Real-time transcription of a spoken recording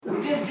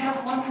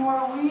have one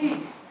more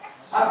week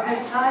of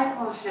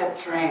discipleship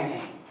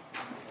training.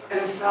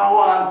 And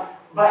so,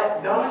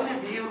 but those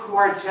of you who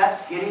are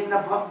just getting the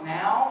book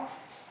now,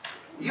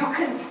 you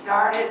can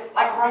start it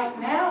like right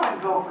now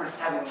and go for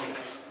 7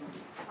 weeks.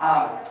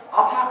 I'll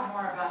talk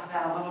more about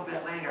that a little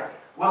bit later.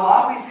 We'll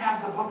always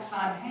have the books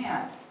on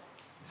hand.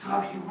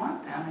 So if you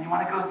want them and you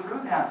want to go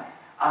through them,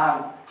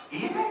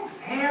 even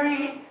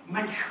very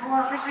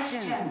mature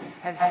Christians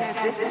have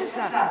said this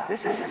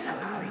is a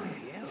good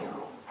review.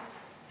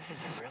 This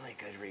is a really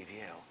good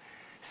review.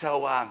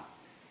 So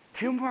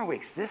 2 more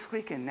weeks, this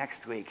week and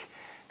next week.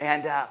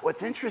 And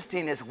what's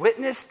interesting is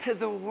witness to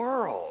the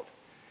world.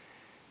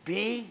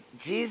 Be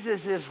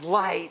Jesus'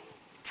 light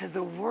to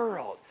the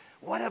world.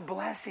 What a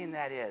blessing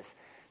that is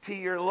to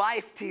your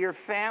life, to your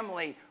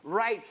family,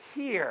 right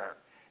here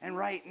and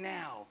right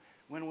now,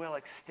 when we'll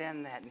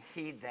extend that and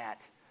heed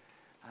that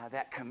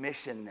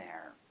commission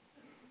there.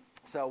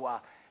 So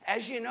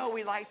as you know,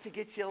 we like to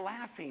get you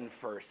laughing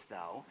first,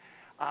 though.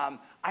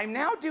 I'm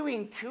now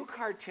doing 2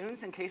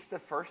 cartoons in case the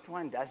first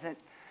one doesn't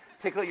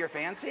tickle your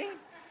fancy.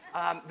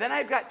 Then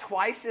I've got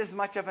twice as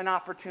much of an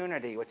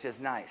opportunity, which is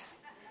nice.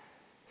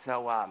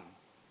 So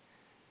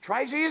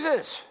try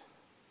Jesus.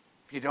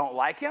 If you don't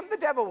like him, the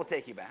devil will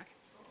take you back.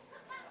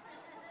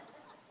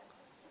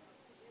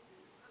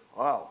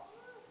 Oh,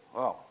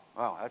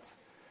 that's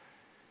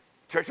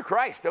Church of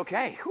Christ.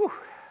 Okay, whew.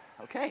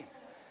 Okay.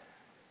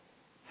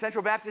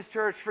 Central Baptist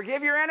Church,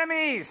 forgive your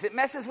enemies. It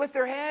messes with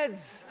their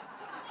heads.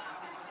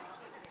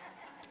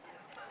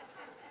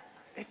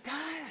 It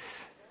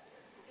does.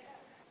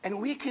 And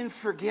we can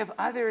forgive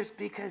others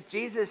because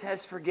Jesus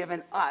has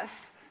forgiven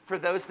us for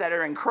those that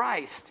are in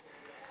Christ.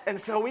 And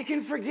so we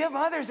can forgive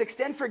others,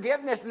 extend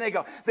forgiveness, and they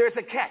go, there's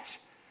a catch.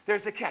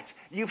 There's a catch.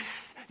 You've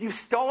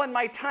stolen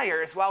my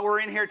tires while we're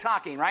in here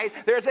talking, right?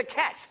 There's a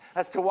catch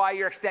as to why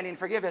you're extending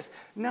forgiveness.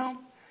 No,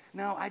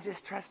 I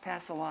just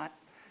trespass a lot,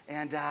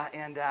 and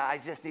I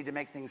just need to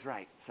make things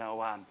right.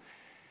 So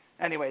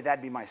anyway,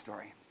 that'd be my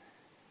story.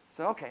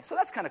 So, okay, so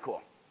that's kind of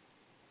cool.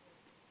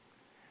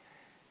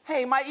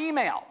 Hey, my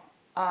email.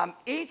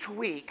 Each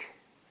week,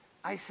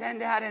 I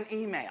send out an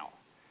email,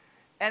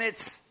 and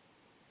it's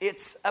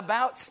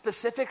about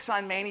specifics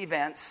on main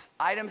events,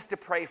 items to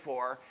pray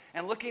for,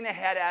 and looking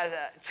ahead as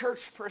a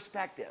church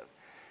perspective.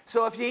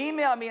 So if you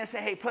email me and say,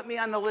 hey, put me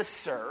on the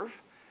listserv,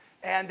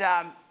 and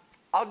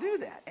I'll do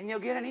that, and you'll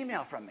get an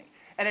email from me.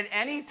 And at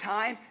any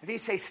time, if you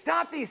say,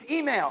 stop these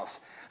emails,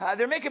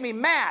 they're making me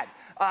mad,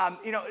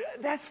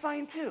 that's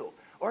fine too.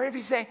 Or if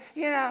you say,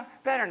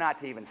 better not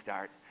to even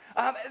start,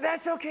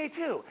 that's okay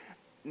too.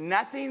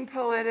 Nothing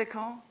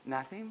political,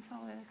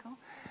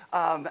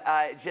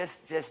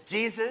 just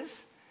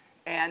Jesus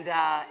and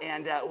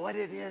what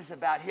it is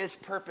about his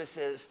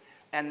purposes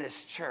and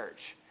this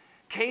church.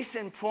 Case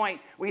in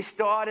point, we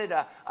started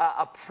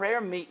a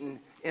prayer meeting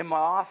in my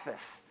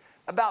office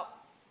about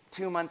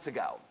 2 months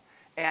ago.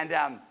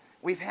 And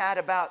we've had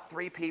about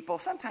 3 people,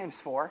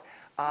 sometimes 4.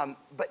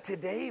 But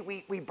today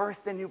we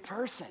birthed a new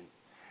person.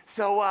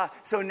 So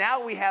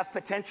now we have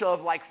potential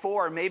of like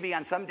 4, maybe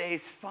on some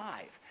days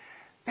 5.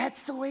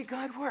 That's the way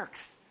God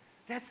works.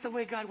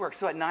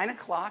 So at 9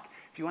 o'clock,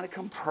 if you want to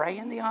come pray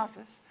in the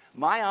office,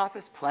 my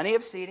office, plenty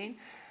of seating.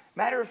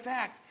 Matter of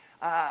fact,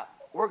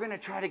 we're going to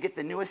try to get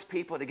the newest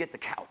people to get the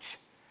couch.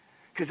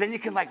 Because then you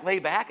can like lay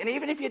back. And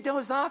even if you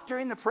doze off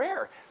during the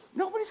prayer,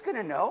 nobody's going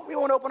to know. We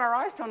won't open our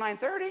eyes till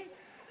 9:30.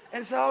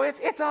 And so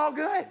it's all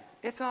good.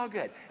 It's all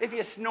good. If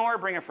you snore,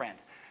 bring a friend.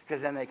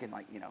 Because then they can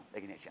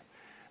they can hit you.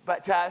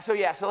 But so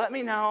let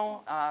me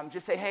know.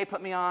 Just say, hey,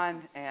 put me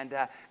on. And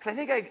because I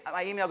think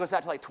my email goes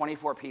out to like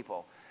 24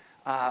 people,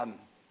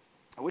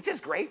 which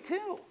is great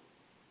too.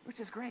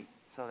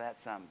 So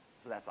that's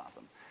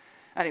awesome.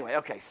 Anyway,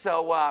 okay.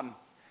 So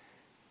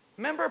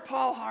remember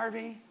Paul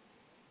Harvey?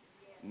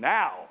 Yes.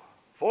 Now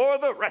for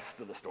the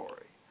rest of the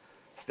story.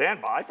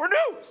 Stand by for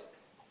news.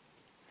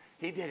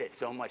 He did it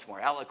so much more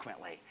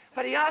eloquently,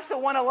 but he also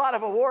won a lot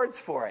of awards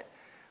for it.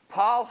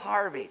 Paul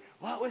Harvey.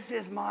 What was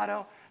his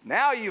motto?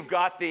 Now you've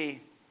got the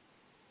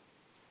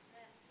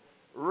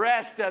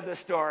rest of the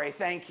story.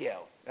 Thank you.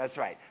 That's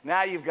right.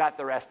 Now you've got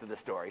the rest of the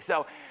story.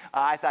 So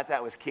I thought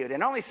that was cute.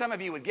 And only some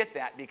of you would get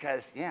that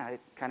because,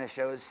 it kind of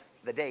shows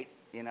the date,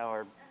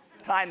 or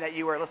time that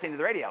you were listening to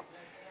the radio.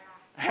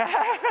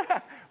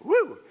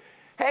 Woo.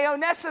 Hey,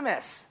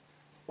 Onesimus,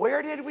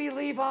 where did we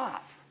leave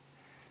off?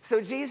 So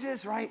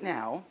Jesus, right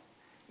now,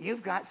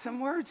 you've got some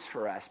words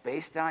for us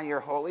based on your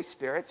Holy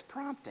Spirit's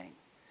prompting.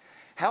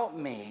 Help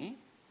me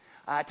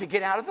to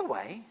get out of the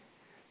way,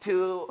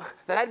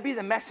 that I'd be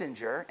the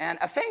messenger and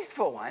a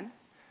faithful one,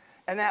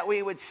 and that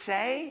we would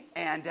say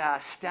and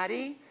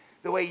study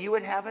the way you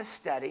would have us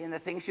study and the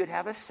things you'd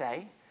have us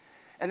say,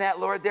 and that,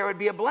 Lord, there would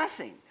be a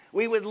blessing.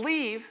 We would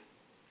leave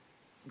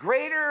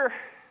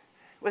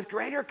with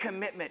greater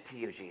commitment to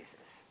you,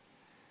 Jesus,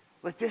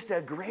 with just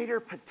a greater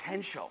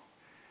potential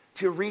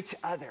to reach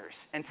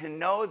others and to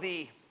know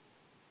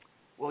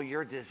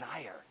your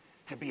desire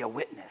to be a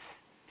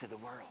witness to the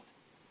world.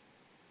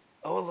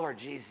 Oh, Lord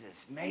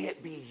Jesus, may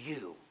it be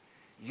you.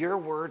 your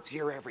words,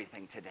 your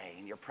everything today.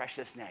 In your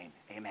precious name,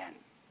 amen.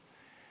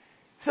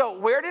 So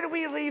where did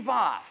we leave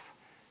off?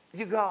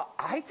 You go,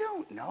 I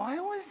don't know. I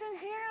wasn't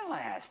here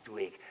last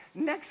week.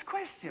 Next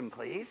question,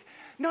 please.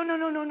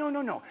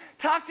 No.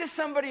 Talk to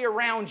somebody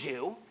around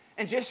you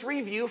and just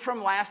review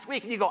from last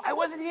week. And you go, I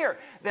wasn't here.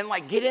 Then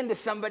get into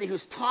somebody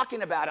who's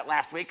talking about it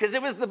last week, because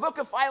it was the book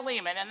of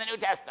Philemon in the New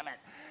Testament.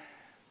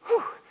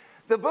 Whew.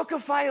 The book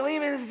of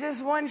Philemon is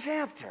just one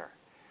chapter,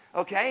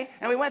 okay?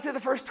 And we went through the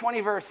first 20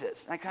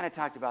 verses. I kind of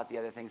talked about the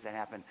other things that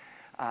happened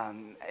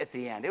at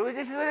the end. It would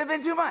have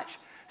been too much.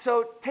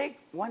 So take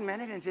 1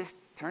 minute and just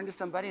turn to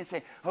somebody and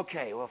say,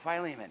 okay, well,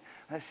 Philemon,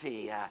 let's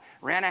see,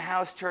 ran a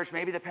house church,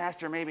 maybe the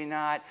pastor, maybe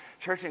not,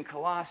 church in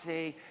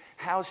Colossae,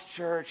 house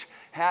church,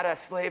 had a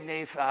slave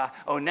named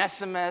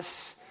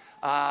Onesimus,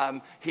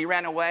 he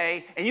ran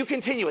away, and you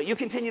continue it. You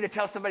continue to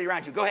tell somebody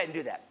around you. Go ahead and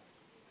do that.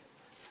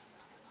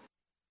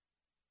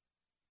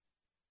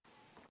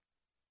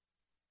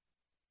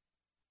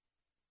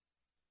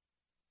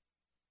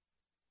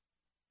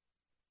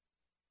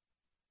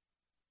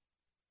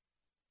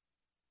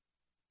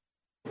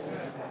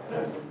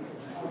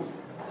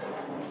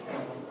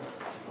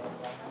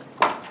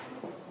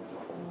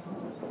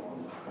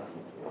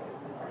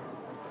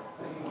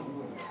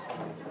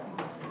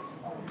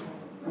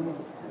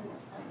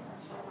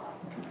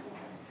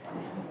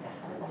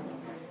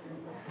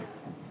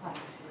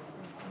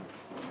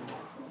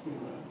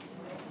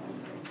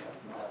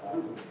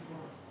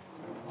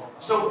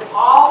 So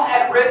Paul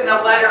had written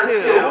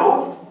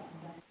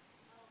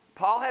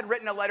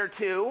a letter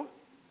to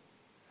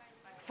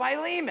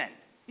Philemon.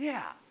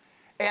 Yeah,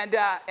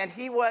 and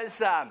he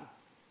was a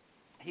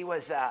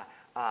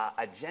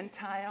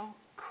Gentile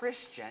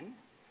Christian,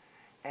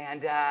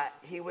 and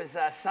he was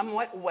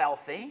somewhat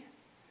wealthy,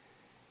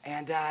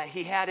 and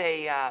he had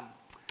a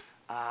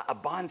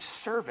bond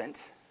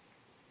servant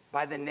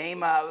by the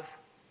name of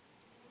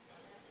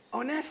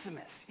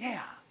Onesimus.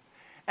 Yeah,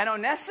 and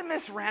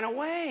Onesimus ran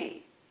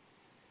away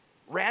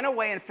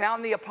and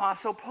found the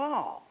Apostle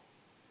Paul.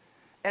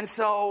 And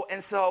so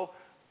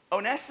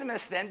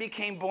Onesimus then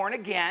became born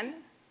again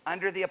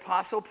under the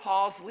Apostle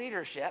Paul's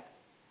leadership.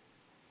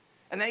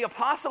 And the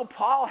Apostle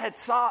Paul had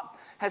saw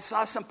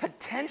some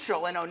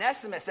potential in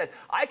Onesimus, that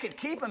I could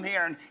keep him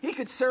here and he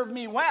could serve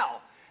me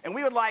well. And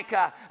we would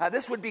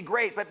this would be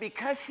great. But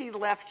because he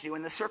left you,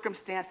 in the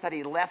circumstance that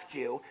he left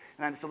you,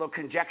 and it's a little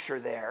conjecture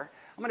there,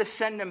 I'm going to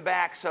send him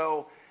back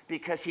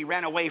because he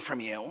ran away from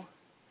you.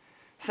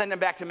 Send him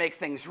back to make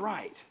things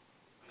right.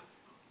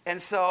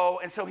 And so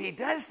he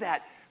does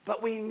that,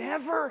 but we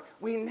never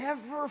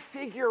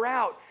figure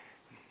out,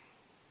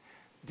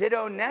 did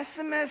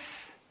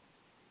Onesimus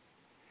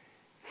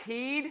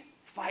heed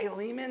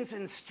Philemon's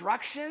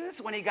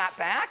instructions when he got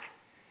back?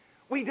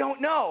 We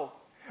don't know.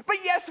 But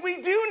yes,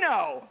 we do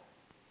know.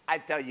 I'll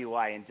tell you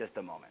why in just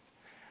a moment.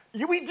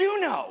 We do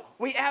know.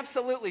 We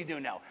absolutely do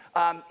know.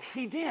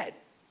 He did.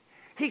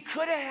 He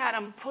could have had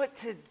him put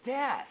to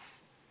death.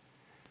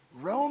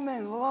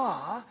 Roman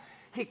law,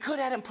 he could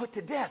have had him put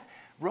to death.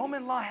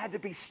 Roman law had to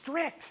be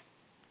strict.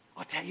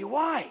 I'll tell you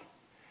why.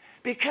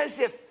 Because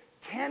if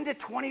 10 to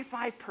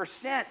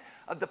 25%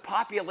 of the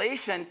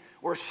population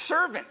were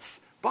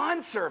servants,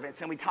 bond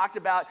servants, and we talked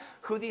about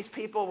who these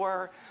people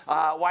were,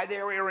 why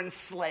they were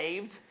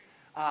enslaved,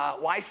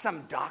 why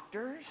some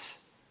doctors,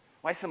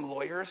 why some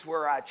lawyers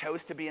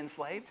chose to be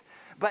enslaved.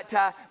 But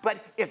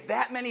if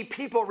that many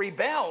people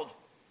rebelled,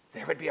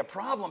 there would be a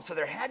problem. So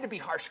there had to be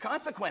harsh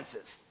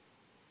consequences.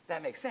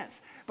 That makes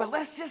sense. But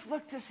let's just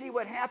look to see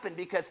what happened,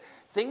 because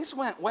things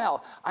went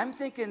well. I'm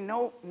thinking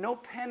no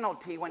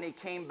penalty when he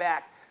came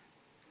back.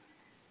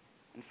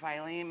 And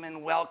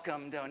Philemon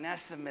welcomed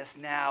Onesimus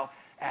now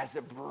as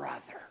a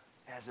brother.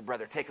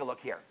 Take a look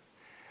here.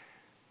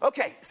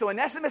 Okay, so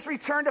Onesimus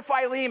returned to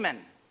Philemon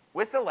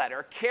with the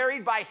letter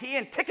carried by he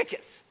and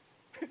Tychicus.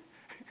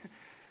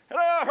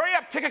 Hello, hurry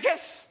up,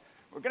 Tychicus.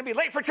 We're going to be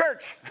late for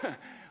church.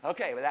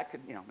 Okay, well that could,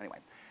 anyway.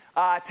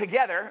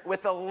 Together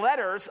with the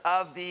letters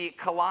of the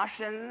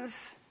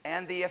Colossians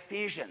and the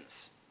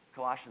Ephesians.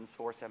 Colossians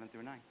 4, 7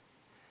 through 9.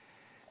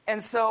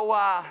 And so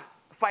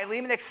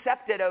Philemon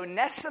accepted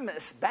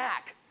Onesimus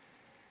back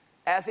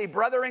as a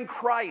brother in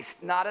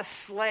Christ, not a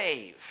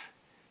slave.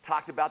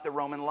 Talked about the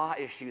Roman law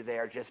issue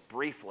there just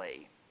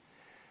briefly.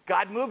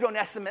 God moved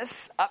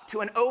Onesimus up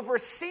to an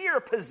overseer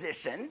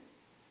position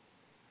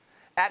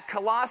at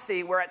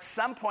Colossae, where at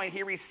some point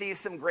he received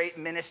some great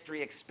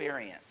ministry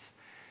experience.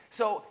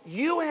 So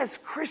you as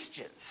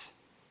Christians,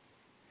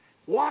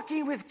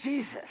 walking with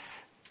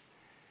Jesus,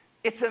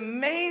 it's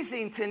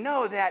amazing to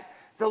know that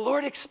the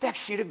Lord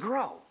expects you to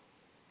grow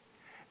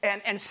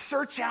and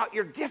search out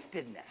your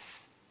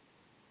giftedness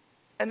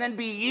and then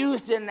be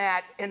used in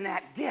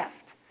that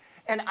gift.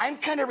 And I'm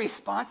kind of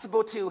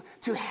responsible to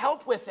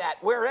help with that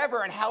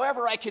wherever and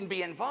however I can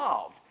be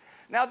involved.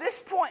 Now this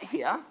point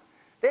here,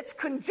 that's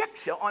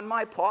conjecture on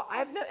my part. I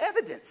have no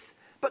evidence.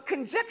 But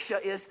conjecture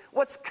is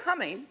what's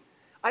coming.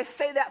 I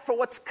say that for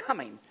what's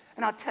coming,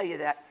 and I'll tell you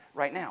that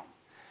right now.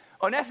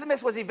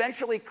 Onesimus was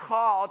eventually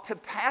called to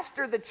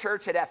pastor the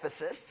church at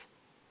Ephesus,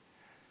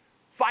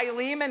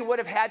 Philemon would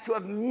have had to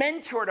have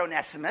mentored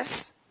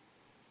Onesimus.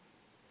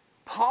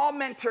 Paul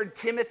mentored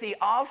Timothy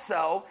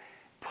also.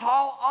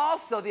 Paul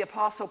also, the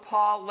Apostle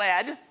Paul,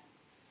 led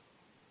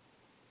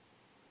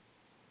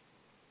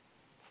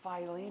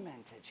Philemon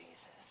to Jesus.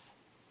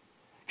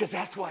 Because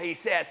that's why he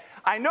says,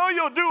 I know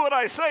you'll do what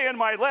I say in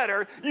my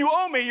letter. You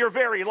owe me your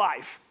very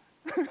life.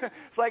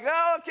 It's like,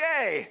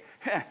 okay.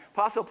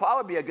 Apostle Paul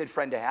would be a good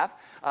friend to have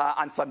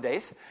on some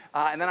days.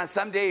 And then on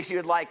some days,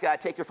 you would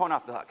take your phone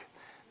off the hook.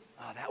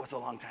 Oh, that was a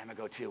long time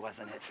ago too,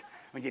 wasn't it?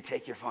 When you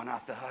take your phone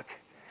off the hook.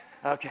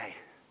 Okay.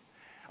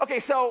 Okay,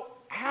 so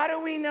how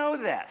do we know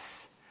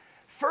this?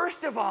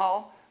 First of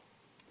all,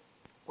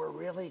 we're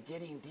really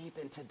getting deep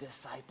into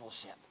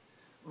discipleship.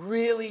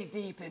 Really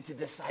deep into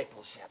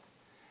discipleship.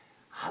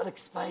 I'll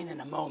explain in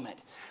a moment.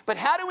 But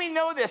how do we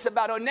know this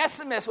about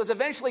Onesimus was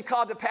eventually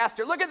called to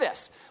pastor? Look at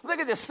this. Look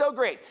at this, so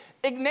great.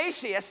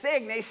 Ignatius, say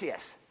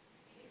Ignatius.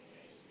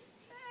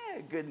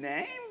 Good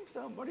name.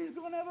 Somebody's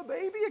going to have a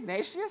baby.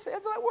 Ignatius,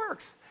 that's how it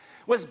works.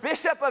 Was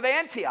bishop of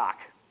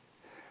Antioch.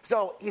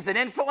 So he's an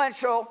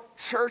influential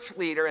church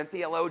leader and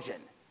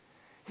theologian.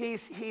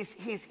 He's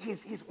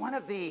one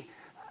of the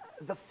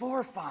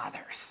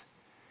forefathers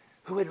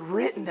who had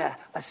written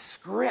a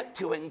script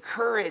to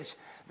encourage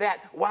that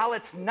while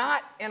it's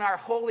not in our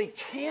holy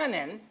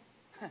canon,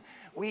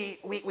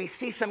 we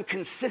see some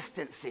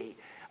consistency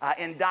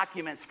in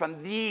documents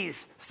from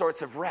these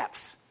sorts of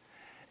reps.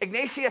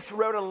 Ignatius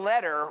wrote a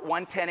letter,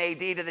 110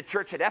 AD, to the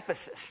church at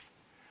Ephesus,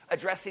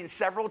 addressing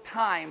several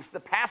times the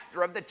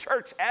pastor of the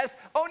church as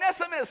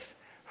Onesimus.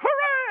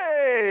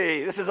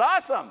 Hooray! This is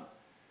awesome.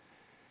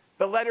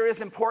 The letter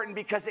is important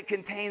because it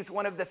contains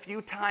one of the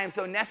few times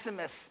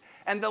Onesimus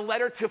and the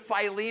letter to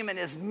Philemon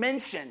is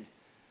mentioned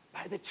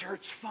by the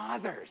church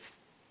fathers.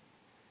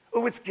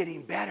 Oh, it's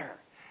getting better.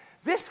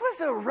 This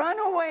was a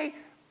runaway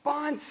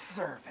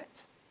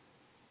bondservant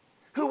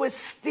who was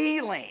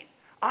stealing.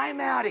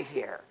 I'm out of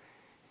here.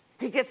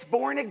 He gets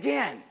born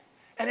again,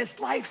 and his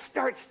life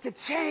starts to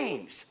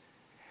change.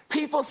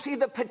 People see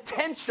the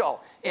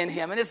potential in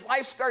him, and his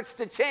life starts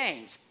to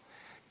change.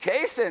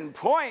 Case in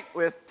point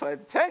with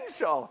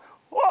potential.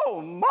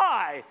 Whoa,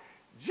 my,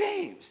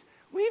 James,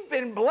 we've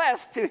been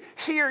blessed to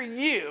hear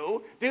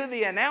you do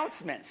the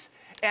announcements.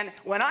 And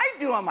when I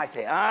do them, I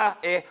say, and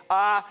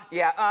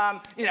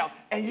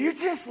you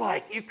just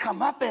you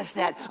come up as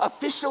that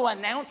official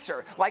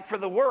announcer, like for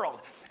the world.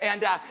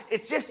 And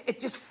it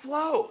just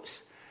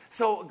flows.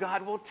 So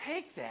God will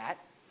take that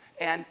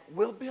and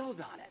we'll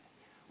build on it.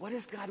 What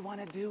does God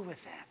want to do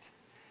with that?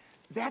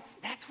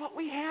 That's what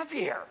we have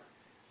here.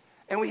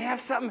 And we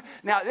have something.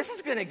 Now, this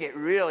is going to get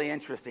really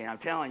interesting, I'm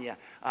telling you.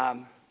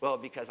 Well,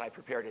 because I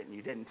prepared it and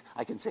you didn't,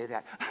 I can say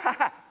that.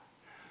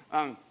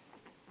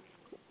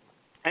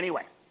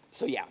 Anyway,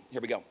 so yeah,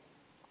 here we go.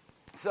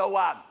 So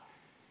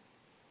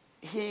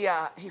he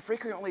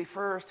frequently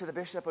refers to the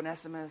bishop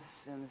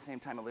Onesimus and at the same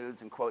time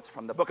alludes and quotes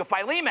from the book of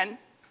Philemon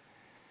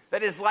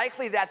that it is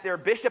likely that their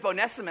bishop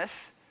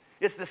Onesimus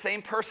is the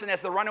same person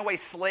as the runaway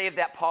slave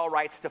that Paul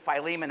writes to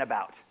Philemon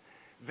about.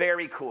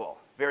 Very cool,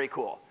 very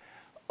cool.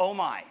 Oh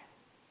my,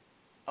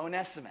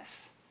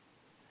 Onesimus,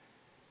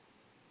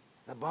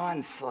 the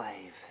bond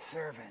slave,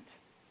 servant.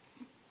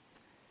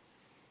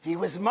 He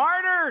was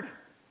martyred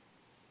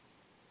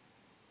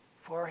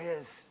for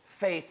his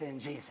faith in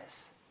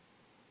Jesus.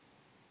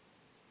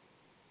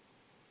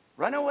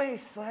 Runaway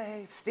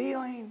slave,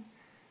 stealing,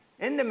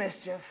 into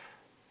mischief,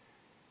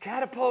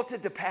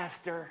 catapulted to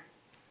pastor,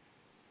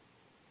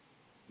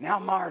 now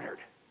martyred,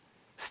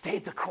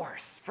 stayed the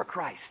course for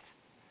Christ.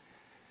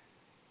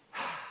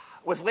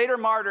 Was later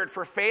martyred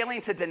for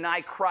failing to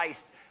deny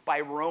Christ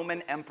by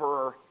Roman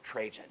Emperor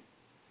Trajan.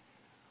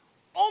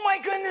 Oh my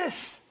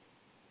goodness!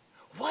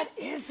 What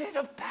is it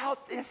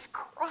about this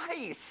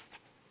Christ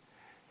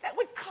that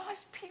would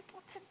cause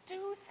people to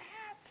do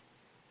that?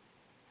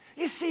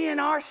 You see, in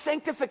our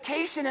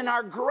sanctification and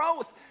our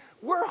growth,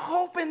 we're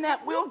hoping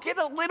that we'll get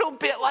a little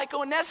bit like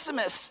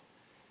Onesimus.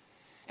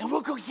 And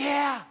we'll go,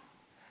 yeah,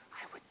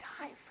 I would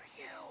die for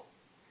you.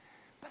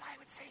 But I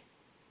would say,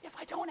 if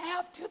I don't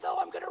have to, though,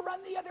 I'm going to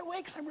run the other way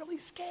because I'm really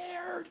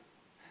scared.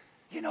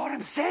 You know what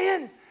I'm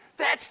saying?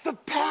 That's the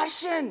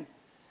passion.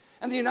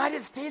 In the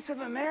United States of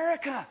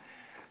America,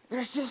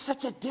 there's just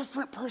such a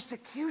different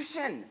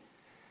persecution.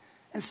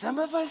 And some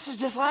of us are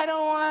just, I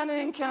don't want to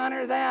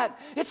encounter that.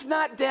 It's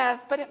not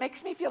death, but it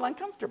makes me feel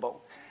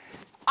uncomfortable.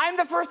 I'm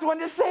the first one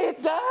to say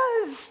it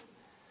does.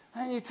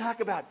 And you talk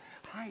about,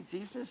 hi,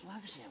 Jesus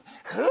loves you.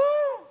 Who?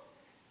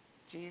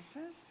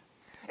 Jesus?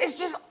 It's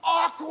just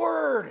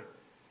awkward.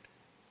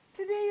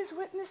 Today is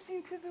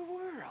witnessing to the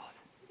world.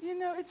 You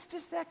know, it's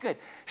just that good.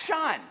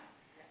 Sean,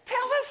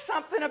 tell us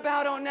something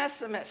about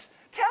Onesimus.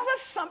 Tell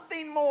us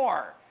something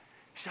more.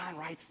 Sean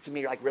writes to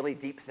me like really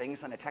deep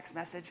things on a text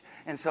message.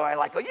 And so I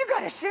go, you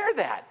got to share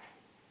that.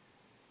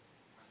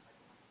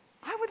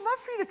 I would love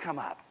for you to come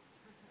up.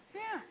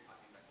 Yeah.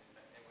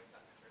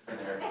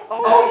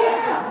 Oh,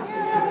 yeah.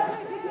 Yeah, that's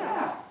good.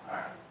 Yeah. All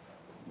right.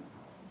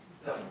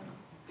 So, does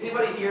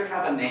anybody here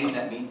have a name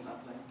that means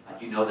something?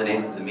 Like you know the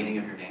name, the meaning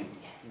of your name?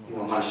 You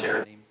want to share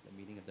it? The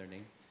meaning of their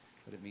name.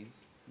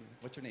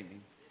 What's your name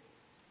mean?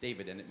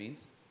 David, and it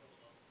means?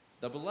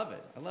 The beloved.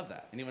 I love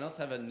that. Anyone else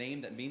have a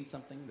name that means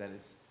something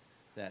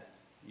that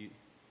you...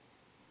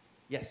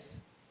 Yes.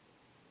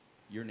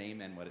 Your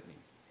name and what it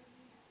means.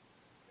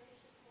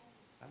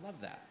 I love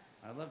that.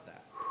 I love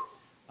that.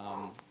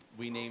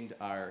 We named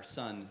our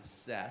son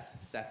Seth.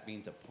 Seth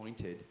means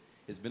appointed.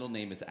 His middle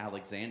name is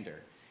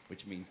Alexander,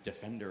 which means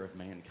defender of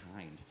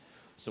mankind.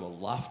 So a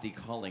lofty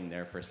calling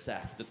there for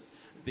Seth,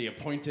 the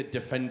appointed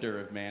defender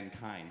of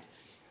mankind.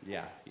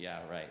 Yeah,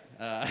 right.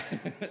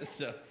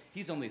 So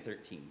he's only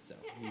 13, so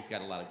he's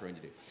got a lot of growing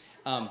to do.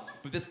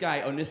 But this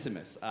guy,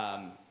 Onesimus,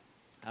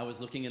 I was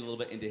looking a little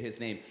bit into his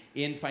name.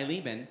 In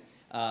Philemon,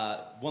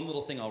 one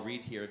little thing I'll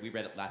read here, we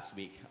read it last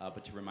week,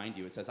 but to remind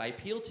you, it says, I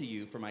appeal to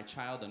you for my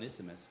child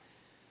Onesimus,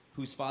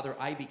 whose father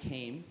I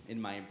became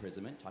in my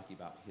imprisonment, talking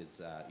about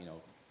his,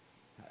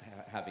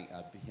 having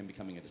him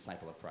becoming a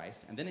disciple of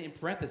Christ. And then in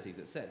parentheses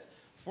it says,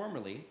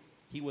 formerly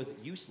he was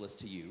useless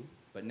to you,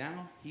 but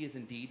now he is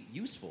indeed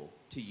useful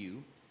to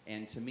you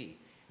and to me.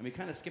 And we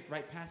kind of skipped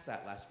right past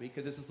that last week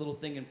because there's this little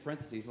thing in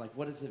parentheses, like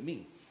what does it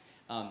mean?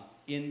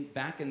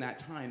 Back in that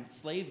time,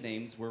 slave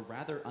names were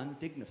rather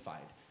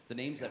undignified. The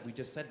names that we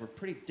just said were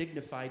pretty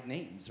dignified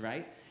names,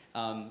 right?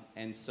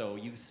 And so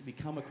we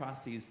come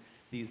across these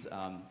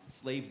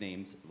slave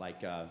names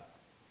like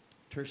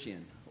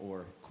Tertian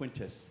or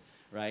Quintus,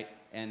 right?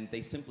 And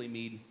they simply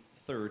mean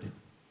third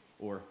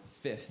or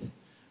fifth,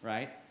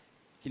 right?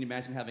 Can you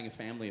imagine having a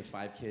family of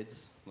 5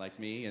 kids like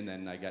me, and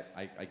then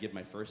I give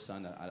my first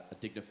son a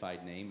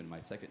dignified name, and my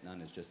second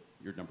son is just,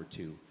 you're number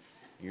 2, and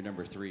you're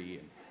number 3,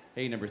 and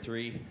hey, number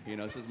 3,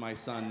 this is my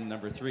son,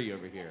 number 3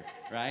 over here,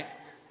 right?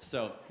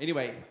 So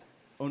anyway,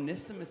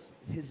 Onesimus,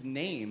 his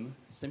name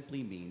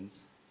simply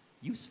means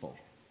useful.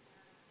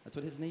 That's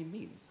what his name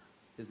means.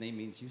 His name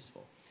means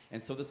useful.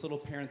 And so this little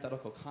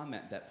parenthetical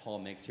comment that Paul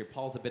makes here,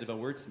 Paul's a bit of a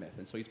wordsmith,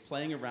 and so he's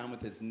playing around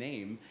with his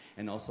name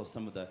and also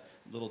some of the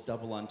little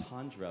double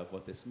entendre of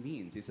what this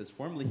means. He says,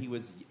 formerly he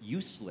was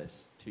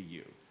useless to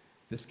you.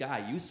 This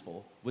guy,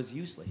 useful, was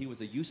useless. He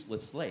was a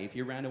useless slave.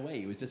 He ran away.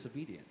 He was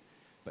disobedient.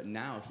 But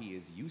now he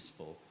is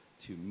useful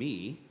to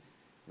me,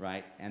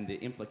 right? And the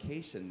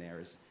implication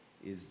there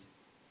is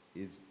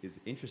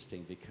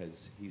interesting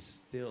because he's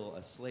still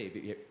a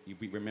slave.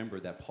 We remember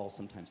that Paul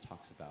sometimes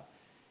talks about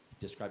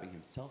describing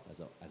himself as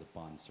a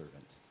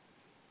bondservant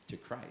to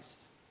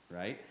Christ,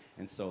 right?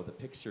 And so the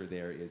picture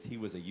there is he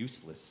was a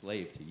useless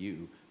slave to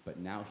you, but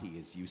now he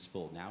is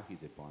useful. Now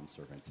he's a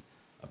bondservant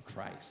of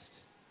Christ.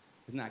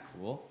 Isn't that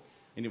cool?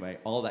 Anyway,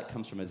 all that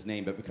comes from his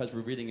name, but because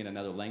we're reading in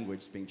another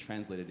language being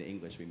translated to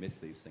English, we miss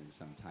these things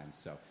sometimes.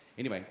 So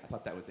anyway, I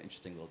thought that was an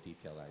interesting little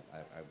detail.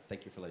 I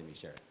thank you for letting me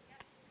share it.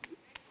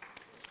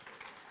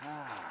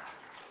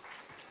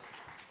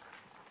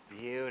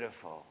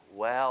 Beautiful.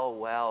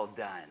 Well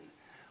done.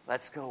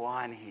 Let's go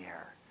on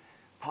here.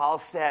 Paul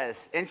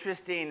says,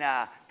 interesting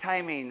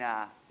timing,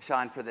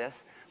 Sean, for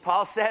this.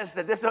 Paul says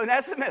that this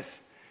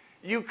Onesimus,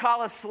 you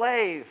call a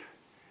slave.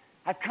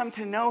 I've come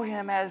to know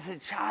him as a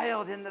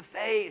child in the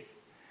faith.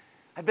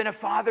 I've been a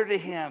father to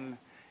him,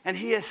 and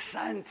he is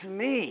son to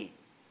me.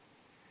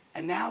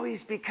 And now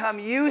he's become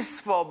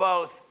useful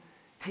both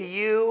to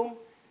you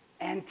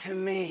and to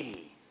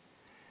me.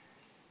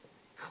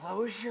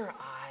 Close your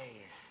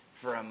eyes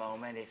for a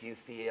moment if you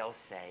feel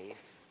safe.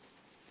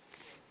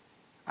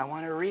 I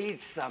want to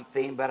read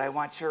something, but I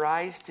want your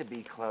eyes to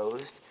be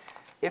closed.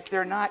 If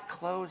they're not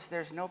closed,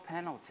 there's no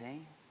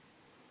penalty.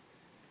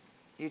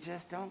 You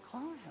just don't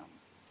close them.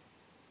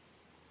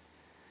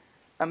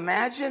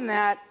 Imagine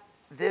that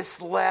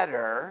this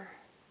letter,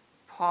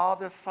 Paul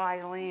to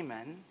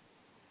Philemon,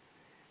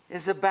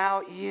 is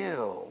about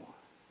you.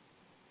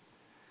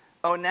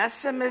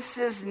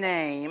 Onesimus's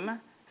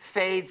name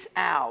fades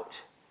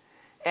out,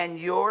 and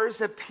yours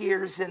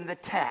appears in the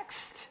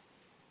text.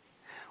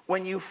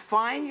 When you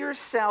find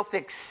yourself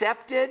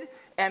accepted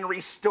and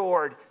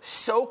restored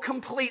so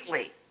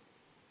completely,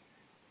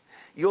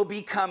 you'll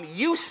become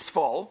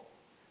useful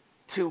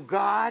to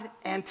God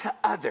and to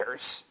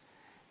others,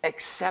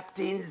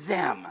 accepting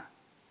them,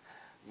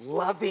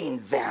 loving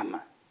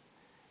them,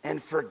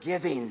 and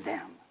forgiving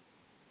them.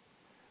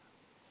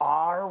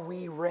 Are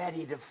we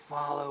ready to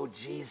follow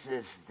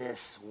Jesus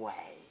this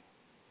way?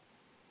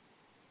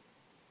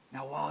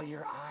 Now, while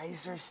your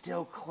eyes are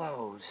still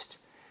closed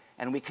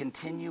and we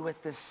continue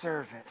with the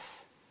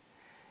service,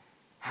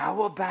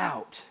 how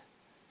about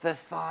the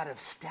thought of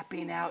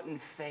stepping out in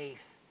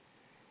faith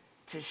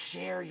to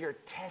share your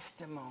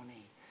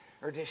testimony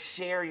or to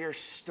share your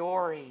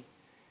story,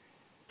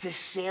 to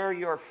share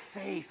your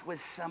faith with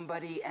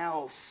somebody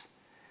else,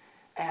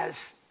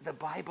 as the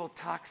Bible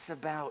talks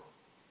about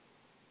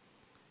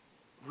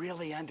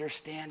really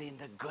understanding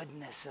the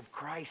goodness of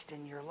Christ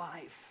in your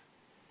life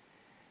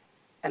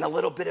and a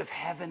little bit of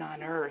heaven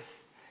on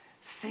earth.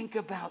 Think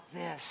about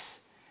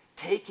this,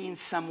 taking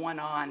someone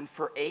on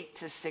for 8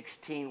 to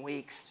 16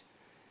 weeks,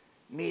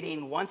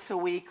 meeting once a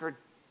week or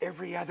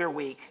every other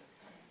week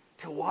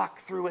to walk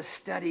through a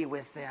study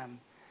with them,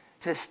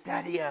 to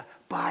study a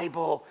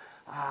Bible,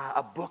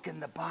 a book in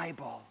the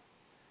Bible.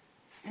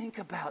 think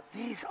about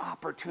these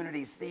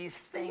opportunities, these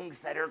things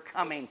that are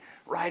coming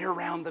right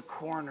around the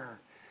corner.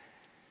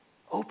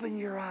 Open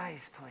your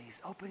eyes,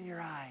 please. Open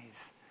your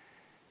eyes.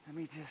 Let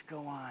me just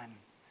go on.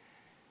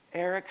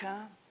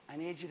 Erica, I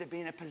need you to be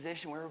in a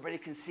position where everybody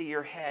can see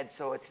your head,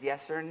 so it's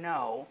yes or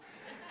no,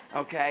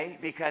 okay?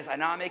 Because I'm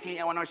not making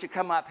it, I want you to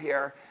come up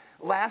here.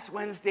 Last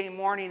Wednesday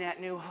morning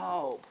at New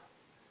Hope,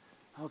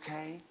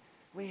 okay,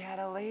 we had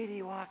a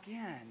lady walk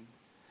in.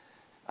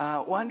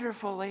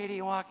 Wonderful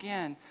lady walk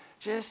in,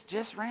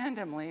 just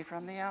randomly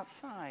from the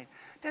outside.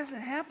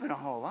 Doesn't happen a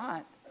whole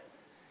lot.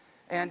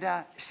 And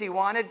she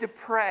wanted to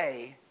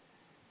pray.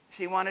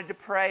 She wanted to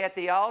pray at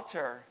the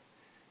altar.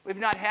 We've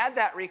not had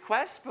that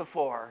request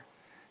before.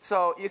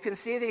 So you can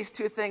see these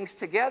two things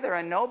together,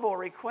 a noble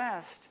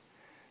request.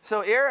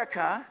 So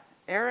Erica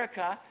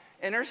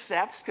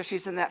intercepts, because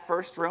she's in that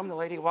first room. The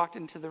lady walked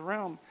into the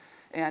room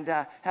and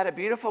had a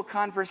beautiful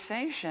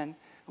conversation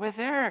with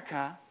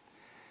Erica.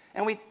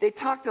 And they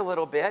talked a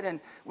little bit, and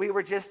we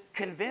were just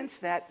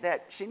convinced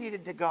that she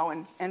needed to go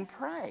and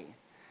pray.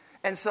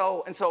 And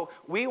so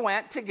we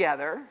went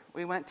together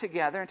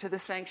into the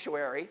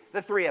sanctuary,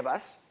 the three of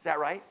us. Is that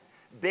right?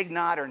 Big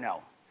nod or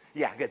no?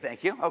 Yeah, good,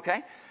 thank you.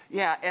 Okay.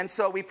 Yeah, and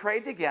so we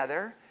prayed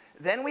together.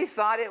 Then we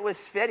thought it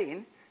was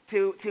fitting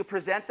to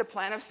present the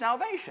plan of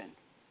salvation.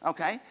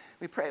 Okay?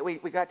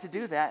 We got to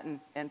do that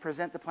and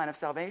present the plan of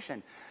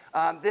salvation.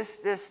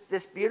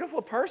 This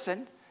beautiful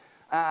person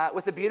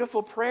with a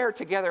beautiful prayer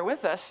together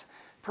with us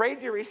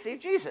prayed to receive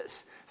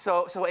Jesus.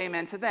 So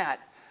amen to that.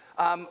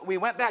 We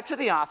went back to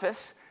the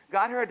office,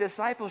 got her a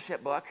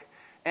discipleship book,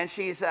 and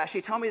she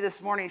told me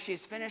this morning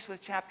she's finished with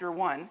chapter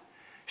 1.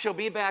 She'll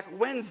be back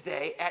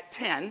Wednesday at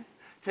 10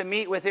 to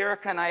meet with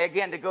Erica and I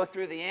again to go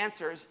through the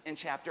answers in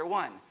chapter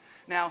 1.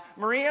 Now,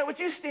 Maria, would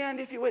you stand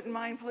if you wouldn't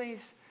mind,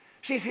 please?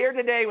 She's here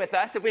today with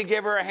us, if we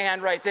give her a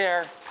hand right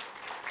there.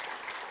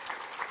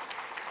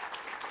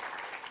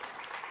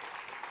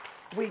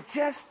 We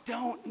just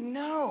don't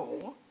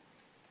know.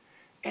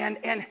 And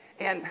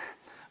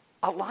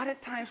a lot of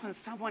times when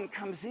someone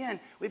comes in,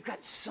 we've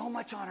got so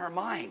much on our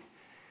mind.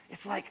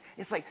 It's like,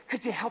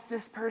 could you help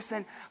this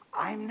person?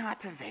 I'm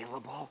not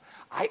available.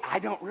 I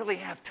don't really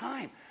have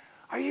time.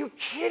 Are you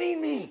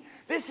kidding me?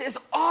 This is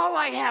all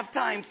I have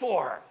time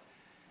for.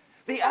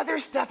 The other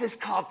stuff is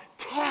called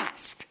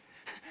task.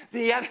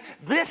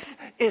 This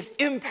is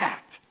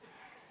impact.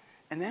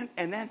 And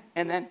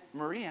then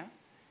Maria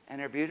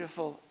and her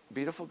beautiful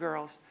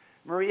girls,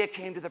 Maria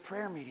came to the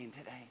prayer meeting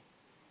today.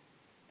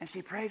 And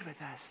she prayed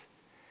with us.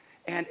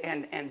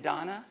 And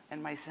Donna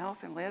and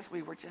myself and Liz,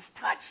 we were just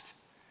touched.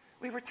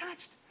 We were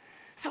touched.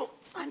 So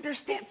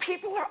understand,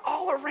 people are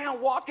all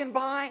around walking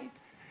by,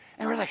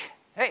 and we're like,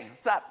 hey,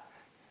 what's up?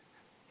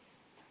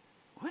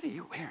 What are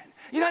you wearing?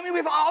 You know what I mean? We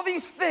have all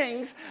these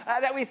things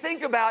that we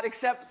think about,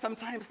 except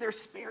sometimes their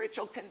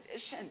spiritual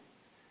condition.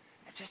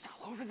 They're just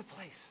all over the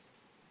place.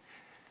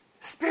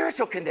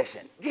 Spiritual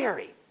condition.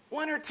 Gary,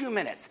 1 or 2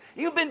 minutes.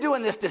 You've been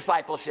doing this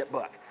discipleship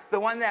book, the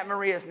one that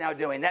Maria's now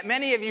doing, that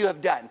many of you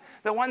have done,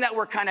 the one that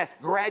we're kind of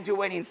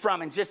graduating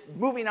from and just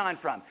moving on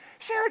from.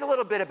 Share it a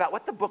little bit about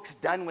what the book's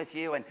done with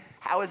you and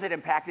how has it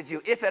impacted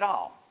you, if at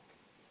all.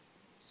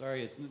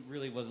 Sorry, it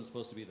really wasn't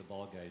supposed to be the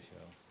bald guy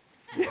show.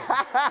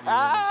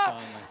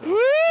 Woo!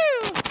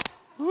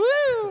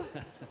 Woo!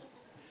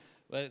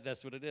 But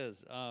that's what it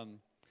is.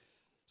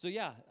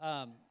 You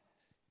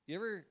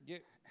ever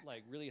get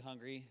like really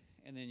hungry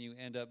and then you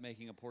end up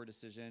making a poor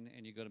decision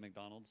and you go to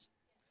McDonald's?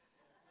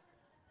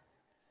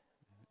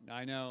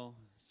 I know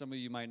some of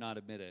you might not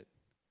admit it,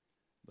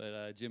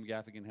 but Jim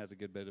Gaffigan has a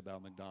good bit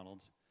about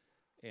McDonald's,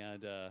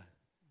 and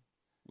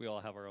we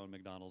all have our own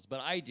McDonald's, but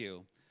I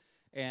do.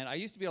 And I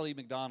used to be able to eat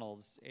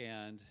McDonald's,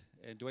 and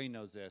Dwayne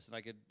knows this, and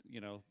I could,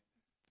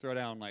 throw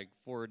down like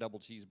 4 double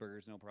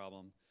cheeseburgers, no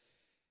problem.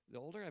 The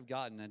older I've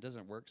gotten, that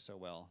doesn't work so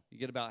well. You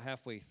get about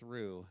halfway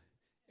through,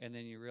 and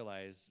then you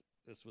realize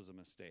this was a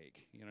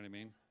mistake. You know what I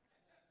mean?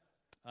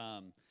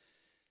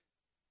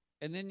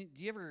 And then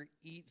do you ever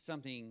eat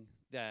something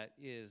that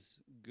is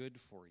good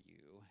for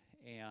you,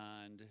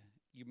 and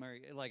you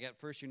like at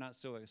first you're not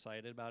so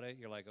excited about it.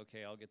 You're like,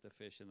 okay, I'll get the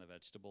fish and the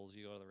vegetables.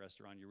 You go to the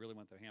restaurant, you really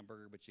want the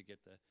hamburger, but you get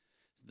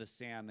the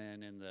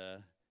salmon and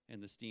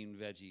the steamed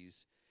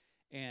veggies,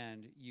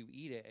 and you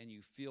eat it and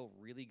you feel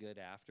really good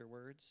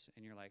afterwards,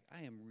 and you're like,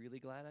 I am really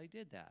glad I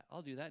did that.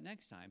 I'll do that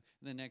next time.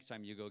 And the next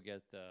time you go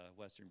get the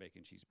Western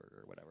bacon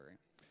cheeseburger or whatever.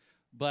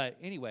 But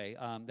anyway,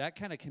 that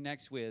kind of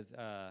connects with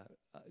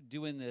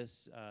doing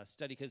this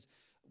study, because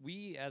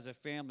we as a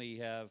family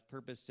have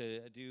purpose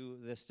to do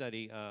this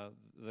study,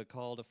 the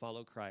call to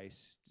follow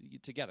Christ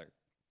together.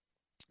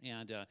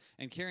 And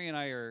Carrie and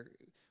I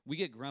we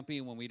get grumpy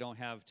when we don't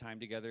have time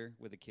together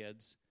with the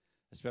kids,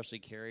 especially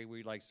Carrie.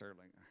 We start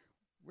like,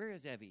 where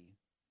is Evie?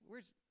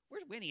 Where's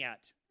Winnie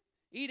at?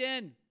 Eat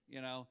in,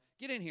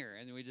 get in here.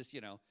 And then we just,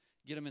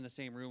 get them in the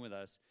same room with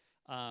us.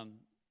 And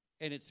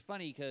it's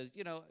funny because,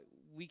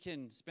 we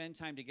can spend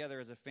time together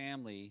as a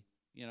family,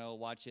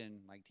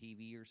 watching like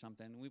TV or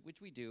something, which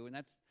we do, and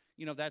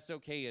that's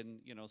okay in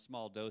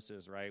small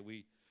doses, right?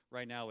 We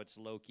Right now it's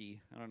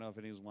Loki. I don't know if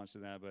anyone's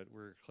watching that, but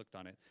we're hooked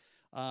on it.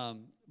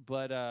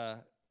 But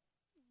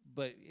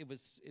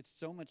it's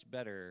so much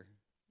better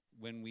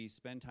when we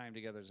spend time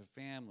together as a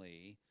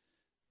family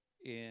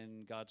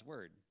in God's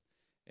Word.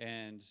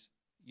 And,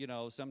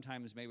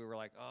 sometimes maybe we're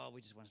like, oh, we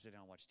just want to sit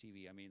down and watch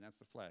TV. I mean, that's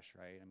the flesh,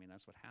 right? I mean,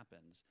 that's what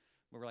happens.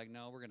 But we're like,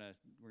 no, we're gonna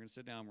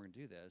sit down, we're gonna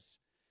do this.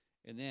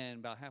 And then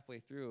about halfway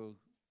through,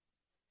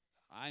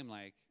 I'm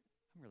like,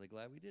 I'm really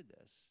glad we did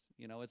this.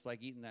 It's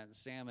like eating that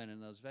salmon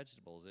and those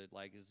vegetables. It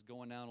is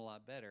going down a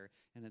lot better.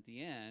 And at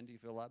the end, you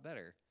feel a lot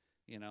better.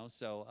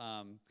 So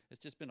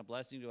it's just been a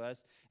blessing to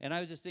us. And I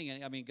was just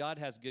thinking, I mean, God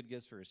has good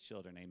gifts for his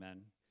children,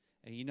 amen.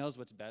 And he knows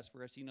what's best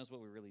for us. He knows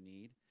what we really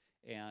need.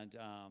 And,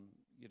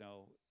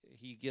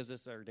 he gives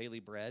us our daily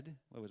bread.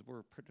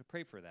 We're to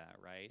pray for that,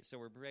 right? So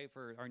we're praying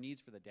for our needs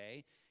for the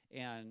day.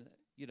 And,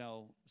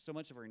 so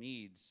much of our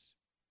needs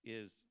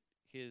is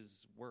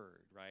his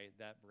word, right?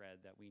 That bread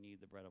that we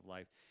need, the bread of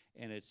life.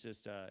 And it's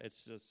just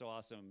so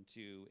awesome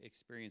to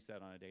experience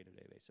that on a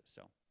day-to-day basis.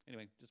 So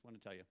anyway, just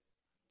wanted to tell you.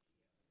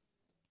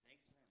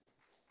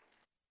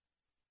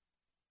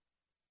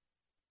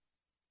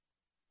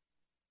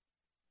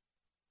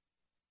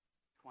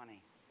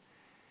 20.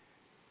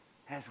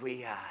 As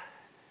we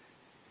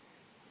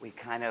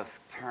kind of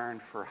turn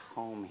for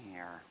home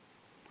here,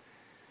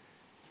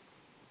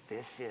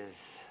 this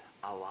is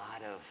a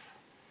lot of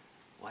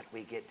what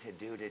we get to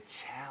do to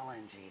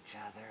challenge each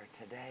other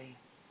today.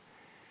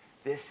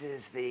 This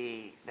is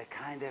the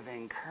kind of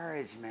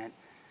encouragement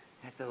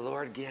that the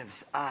Lord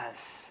gives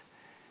us,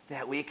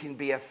 that we can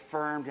be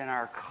affirmed in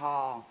our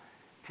call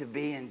to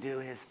be and do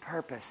his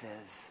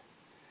purposes.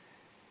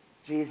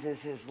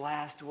 Jesus, his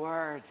last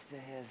words to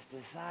his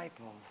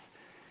disciples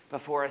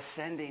before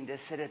ascending to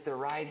sit at the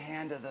right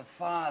hand of the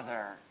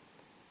Father.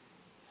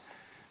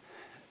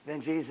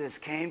 Then Jesus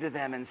came to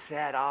them and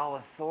said, all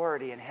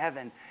authority in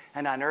heaven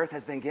and on earth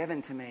has been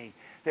given to me.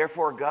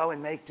 Therefore go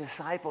and make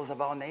disciples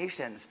of all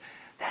nations.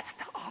 That's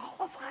to all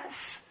of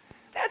us.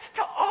 That's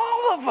to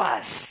all of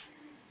us.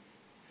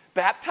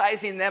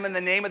 Baptizing them in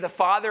the name of the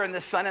Father and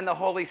the Son and the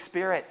Holy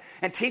Spirit,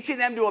 and teaching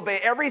them to obey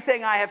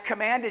everything I have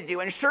commanded you.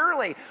 And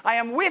surely I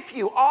am with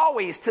you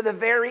always to the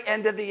very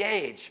end of the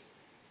age.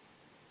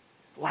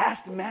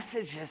 Last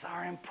messages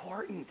are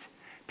important.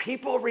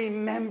 People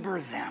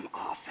remember them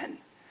often.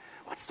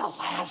 What's the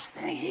last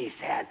thing he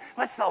said?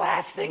 What's the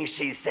last thing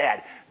she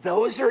said?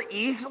 Those are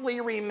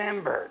easily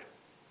remembered.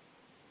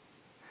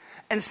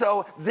 And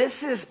so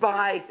this is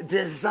by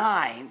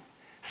design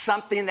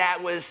something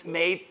that was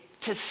made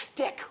to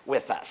stick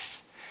with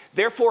us.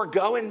 Therefore,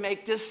 go and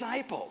make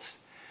disciples.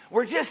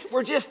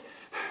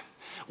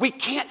 We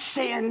can't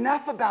say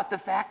enough about the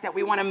fact that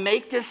we want to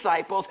make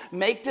disciples.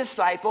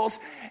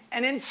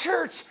 And in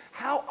church,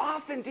 how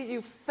often do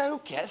you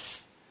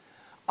focus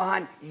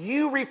on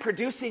you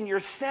reproducing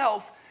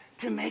yourself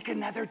to make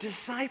another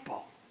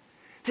disciple?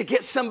 To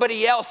get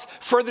somebody else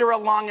further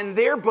along in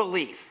their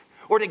belief,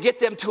 or to get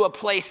them to a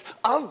place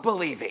of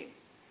believing.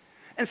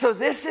 And so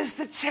this is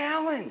the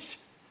challenge.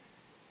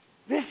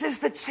 This is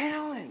the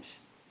challenge.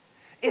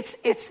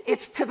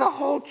 It's to the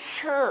whole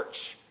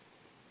church.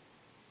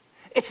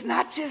 It's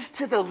not just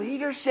to the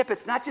leadership.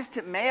 It's not just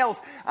to males,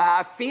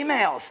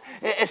 females.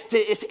 It's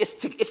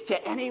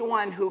to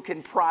anyone who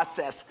can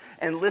process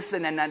and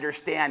listen and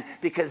understand,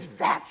 because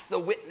that's the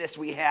witness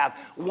we have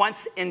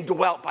once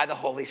indwelt by the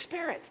Holy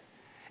Spirit.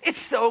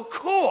 It's so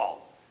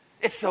cool.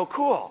 It's so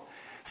cool.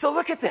 So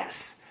look at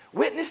this.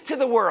 Witness to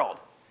the world.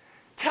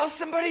 Tell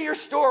somebody your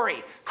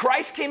story.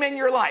 Christ came in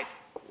your life.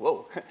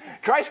 Whoa.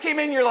 Christ came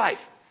in your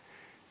life.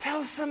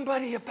 Tell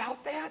somebody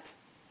about that.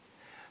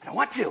 I don't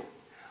want to.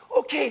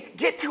 Okay,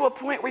 get to a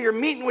point where you're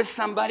meeting with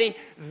somebody,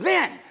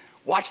 then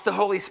watch the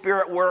Holy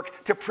Spirit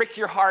work to prick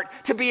your heart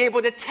to be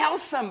able to tell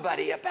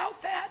somebody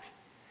about that.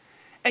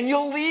 And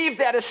you'll leave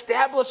that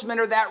establishment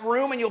or that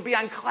room and you'll be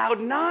on cloud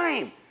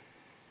 9.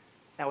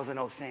 That was an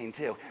old saying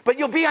too. But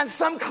you'll be on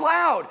some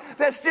cloud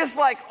that's just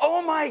like,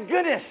 oh my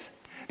goodness.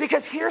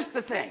 Because here's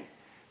the thing.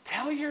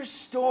 Tell your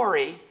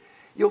story,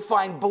 you'll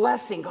find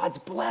blessing, God's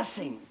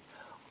blessing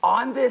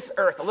on this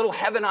earth, a little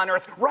heaven on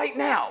earth right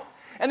now.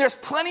 And there's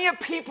plenty of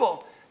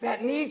people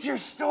that need your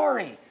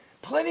story.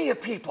 Plenty of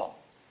people.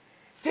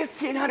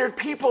 1,500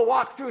 people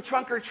walk through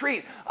Trunk or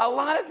Treat. A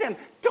lot of them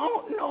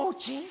don't know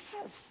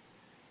Jesus.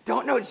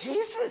 Don't know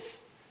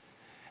Jesus.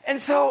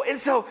 And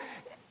so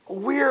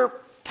we're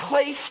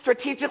placed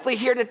strategically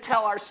here to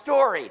tell our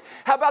story.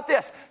 How about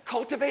this?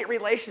 Cultivate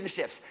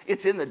relationships.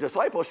 It's in the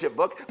discipleship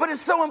book, but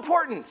it's so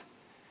important.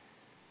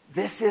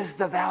 This is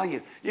the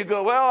value. You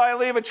go, well, I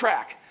leave a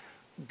track.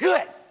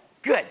 Good.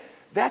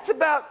 That's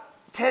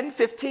about 10,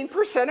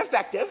 15%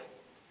 effective.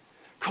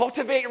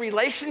 Cultivate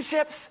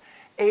relationships,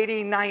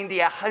 80, 90,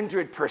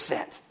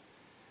 100%.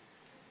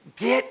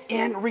 Get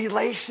in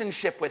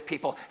relationship with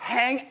people.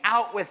 Hang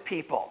out with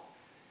people.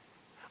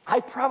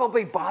 I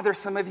probably bother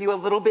some of you a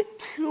little bit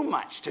too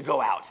much to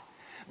go out.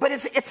 But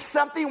it's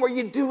something where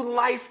you do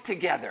life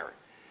together.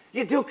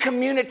 You do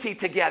community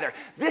together.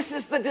 This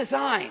is the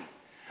design.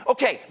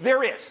 Okay,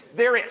 there is.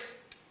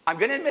 I'm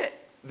going to admit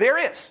it. There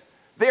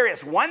There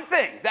is one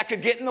thing that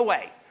could get in the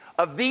way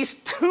of these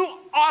two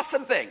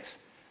awesome things.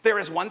 There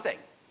is one thing.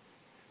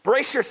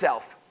 Brace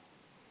yourself.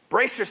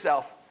 Brace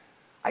yourself.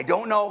 I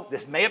don't know,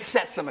 this may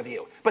upset some of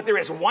you, but there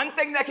is one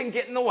thing that can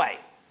get in the way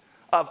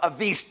of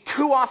these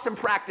two awesome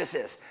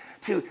practices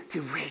to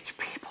reach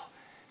people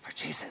for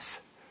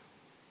Jesus.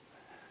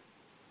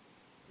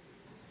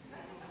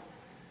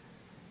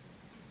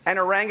 An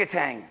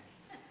orangutan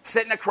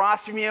sitting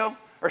across from you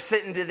or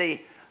sitting to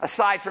the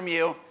aside from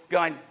you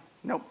going,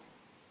 nope,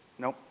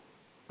 nope,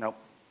 nope,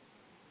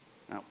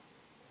 nope.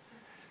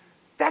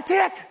 That's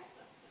it.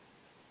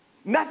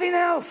 Nothing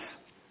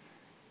else.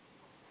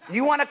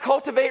 You want to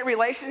cultivate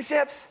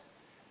relationships?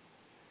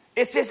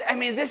 It's just,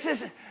 this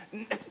is,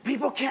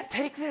 people can't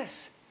take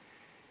this.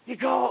 You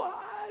go,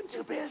 I'm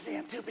too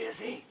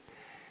busy.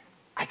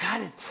 I got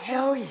to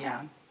tell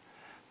you,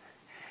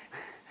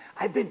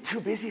 I've been too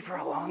busy for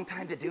a long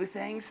time to do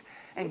things,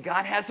 and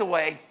God has a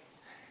way,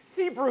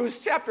 Hebrews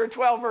chapter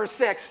 12, verse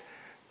 6,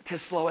 to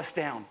slow us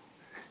down,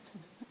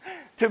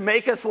 to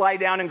make us lie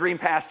down in green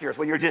pastures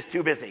when you're just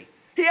too busy.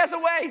 He has a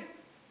way.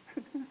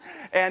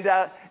 And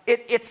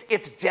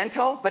it's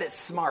gentle, but it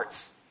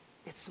smarts.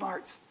 It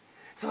smarts.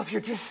 So if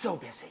you're just so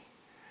busy,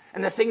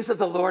 and the things of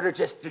the Lord they're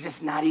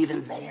just not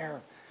even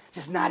there,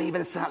 just not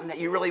even something that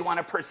you really want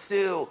to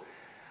pursue,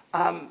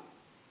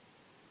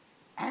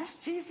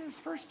 ask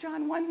Jesus, 1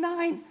 John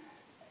 1:9.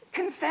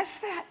 Confess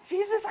that.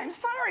 Jesus, I'm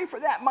sorry for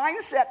that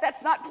mindset.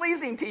 That's not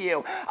pleasing to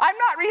you. I'm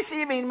not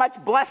receiving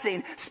much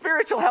blessing,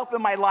 spiritual help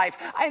in my life.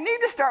 I need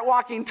to start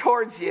walking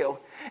towards you.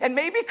 And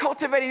maybe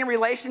cultivating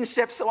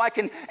relationships so I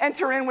can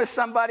enter in with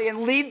somebody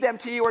and lead them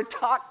to you or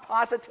talk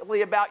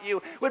positively about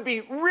you would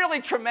be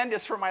really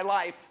tremendous for my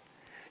life.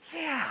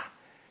 Yeah,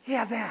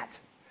 that.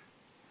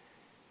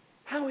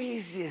 How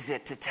easy is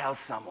it to tell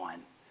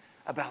someone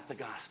about the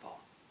gospel?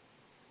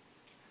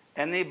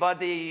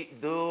 Anybody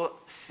do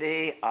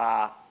see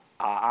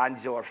on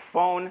your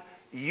phone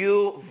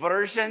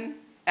YouVersion?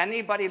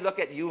 Anybody look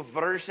at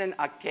YouVersion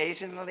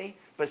occasionally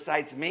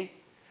besides me?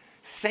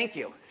 Thank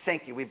you.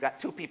 We've got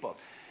two people.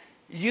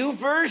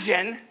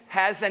 YouVersion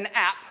has an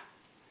app,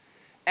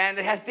 and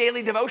it has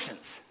daily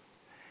devotions.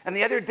 And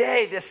the other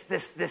day,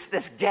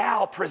 this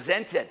gal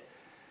presented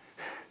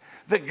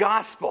the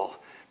gospel,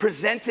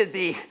 presented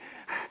the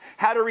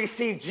how to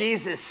receive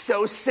Jesus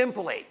so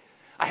simply.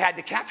 I had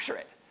to capture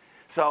it.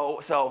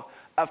 So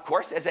of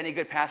course, as any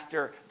good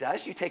pastor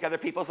does, you take other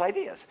people's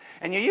ideas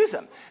and you use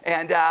them.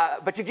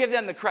 But you give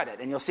them the credit,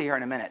 and you'll see here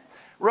in a minute.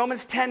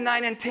 Romans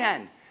 10:9 and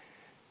 10.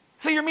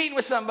 So you're meeting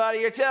with somebody,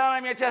 you're telling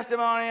them your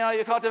testimonial,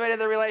 you cultivated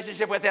the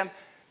relationship with them.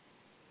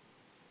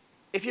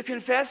 If you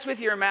confess with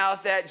your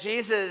mouth that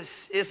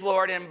Jesus is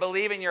Lord and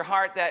believe in your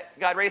heart that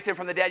God raised him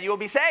from the dead, you will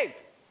be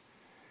saved.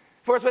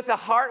 For it's with the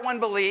heart one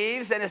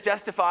believes and is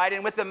justified,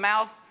 and with the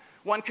mouth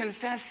one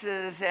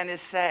confesses and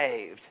is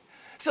saved.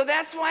 So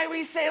that's why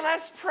we say,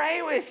 let's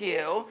pray with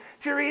you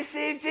to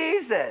receive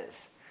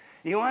Jesus.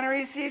 You want to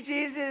receive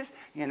Jesus?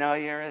 You know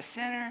you're a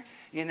sinner.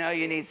 You know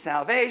you need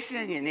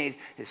salvation. You need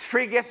his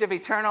free gift of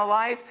eternal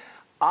life.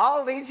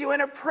 I'll lead you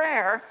in a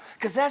prayer,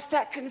 because that's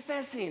that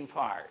confessing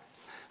part.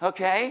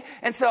 Okay?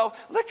 And so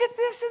look at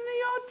this in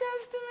the Old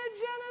Testament,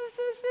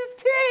 Genesis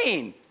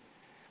 15,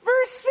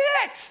 verse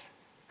 6.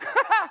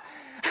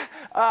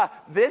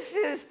 This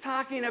is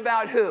talking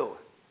about who?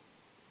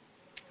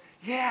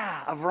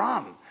 Yeah,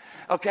 Avram.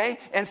 Okay,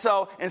 and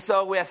so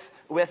with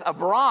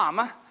Abram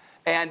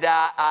and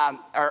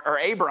or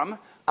Abram,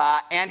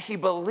 and he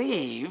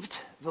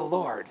believed the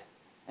Lord,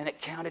 and it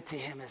counted to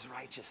him as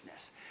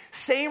righteousness.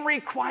 Same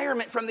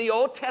requirement from the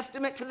Old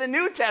Testament to the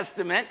New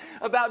Testament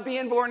about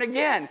being born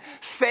again.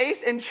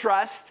 Faith and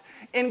trust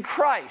in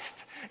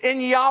Christ, in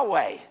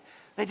Yahweh.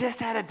 They just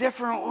had a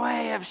different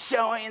way of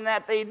showing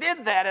that they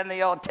did that in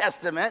the Old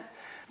Testament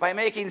by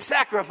making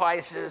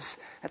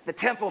sacrifices at the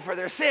temple for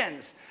their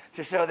sins,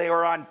 to show they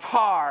were on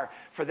par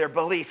for their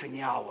belief in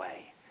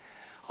Yahweh.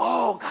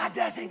 Oh, God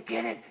doesn't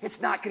get it.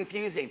 It's not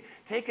confusing.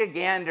 Take a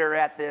gander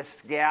at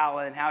this gal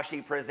and how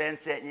she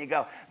presents it, and you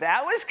go,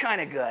 that was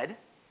kind of good.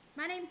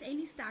 My name's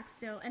Amy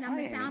Stockstill, and I'm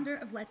the founder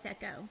of Let's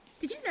Echo.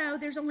 Did you know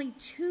there's only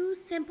 2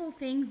 simple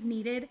things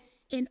needed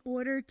in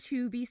order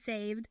to be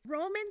saved?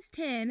 Romans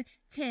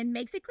 10:10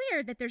 makes it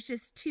clear that there's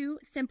just 2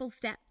 simple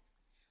steps.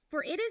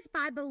 For it is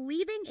by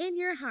believing in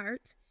your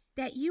heart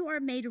that you are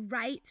made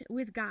right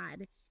with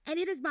God. And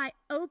it is by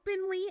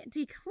openly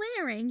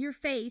declaring your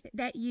faith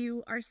that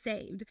you are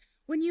saved.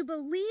 When you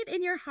believe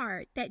in your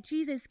heart that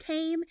Jesus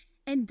came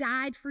and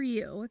died for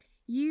you,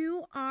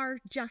 you are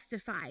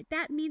justified.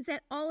 That means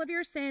that all of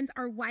your sins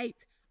are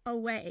wiped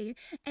away.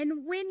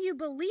 And when you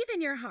believe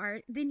in your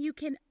heart, then you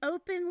can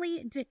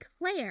openly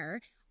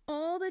declare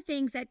all the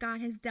things that God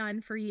has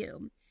done for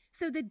you.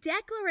 So the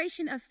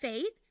declaration of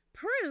faith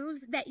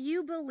proves that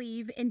you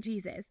believe in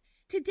Jesus.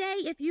 Today,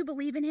 if you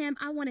believe in him,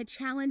 I want to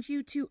challenge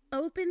you to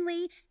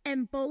openly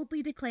and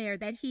boldly declare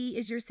that he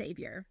is your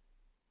Savior.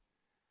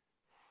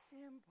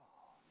 Simple.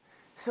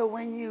 So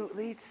when you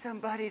lead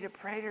somebody to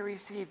pray to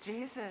receive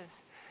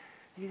Jesus,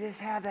 you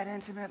just have that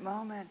intimate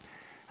moment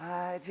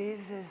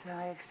Jesus,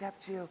 I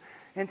accept you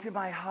into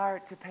my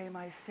heart to pay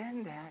my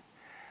sin debt.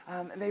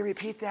 And they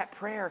repeat that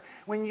prayer.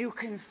 When you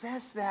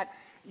confess that,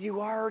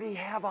 you already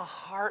have a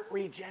heart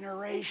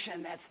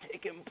regeneration that's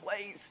taken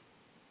place.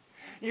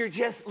 You're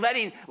just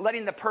letting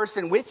the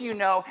person with you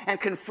know and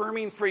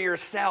confirming for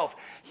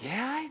yourself,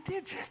 yeah, I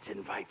did just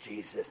invite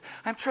Jesus.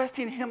 I'm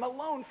trusting him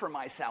alone for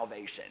my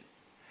salvation.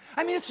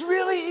 I mean, it's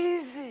really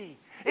easy.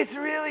 It's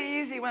really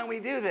easy when we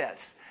do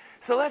this.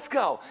 So let's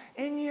go.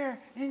 In your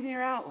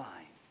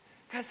outline,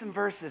 got some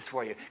verses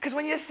for you. Because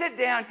when you sit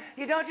down,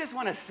 you don't just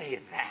want to say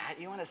that.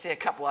 You want to say a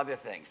couple other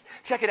things.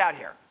 Check it out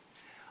here.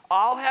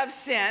 All have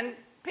sinned.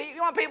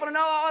 You want people to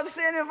know all have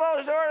sinned and fall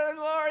short of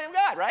the glory of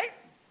God, right?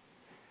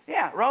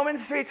 Yeah,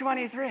 Romans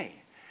 3:23.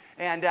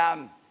 And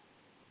yeah,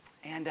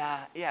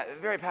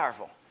 very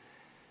powerful.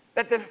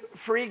 That the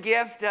free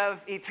gift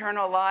of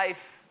eternal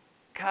life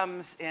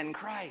comes in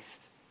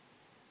Christ.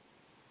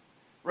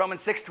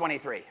 Romans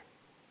 6:23.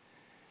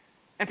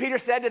 And Peter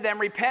said to them,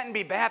 repent and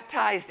be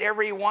baptized,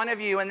 every one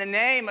of you, in the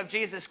name of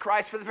Jesus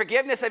Christ for the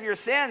forgiveness of your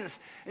sins,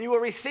 and you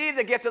will receive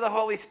the gift of the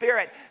Holy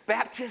Spirit.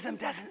 Baptism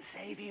doesn't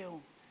save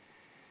you.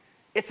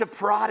 It's a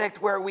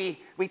product where we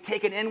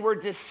take an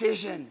inward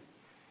decision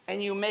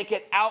and you make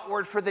it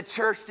outward for the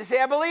church to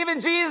say, I believe in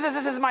Jesus,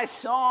 this is my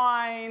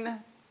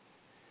sign.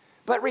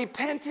 But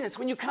repentance,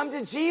 when you come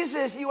to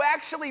Jesus, you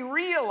actually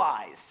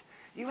realize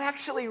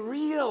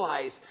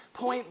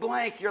point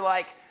blank, you're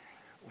like,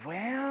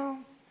 well,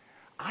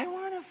 I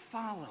want to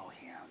follow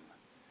him.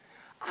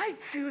 I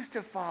choose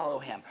to follow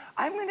him.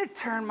 I'm going to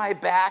turn my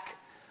back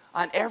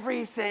on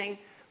everything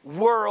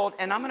world,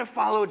 and I'm going to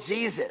follow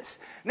Jesus.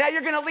 Now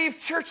you're going to leave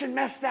church and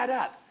mess that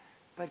up.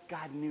 But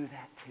God knew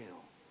that too.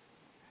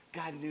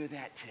 God knew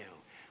that too.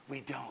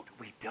 We don't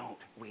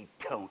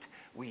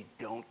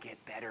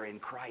get better in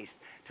Christ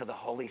till the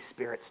Holy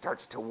Spirit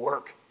starts to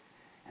work.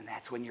 And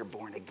that's when you're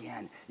born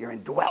again. You're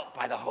indwelt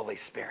by the Holy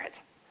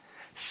Spirit.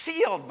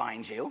 Sealed,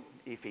 mind you,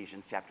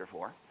 Ephesians chapter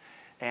 4.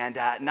 And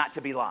not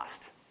to be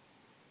lost.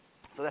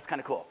 So that's kind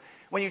of cool.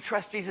 When you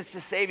trust Jesus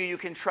to save you, you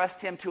can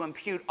trust him to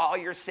impute all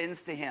your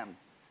sins to him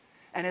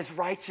and his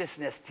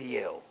righteousness to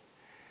you.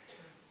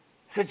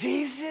 So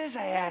Jesus,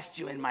 I asked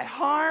you in my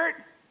heart,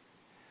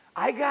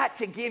 I got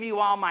to give you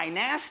all my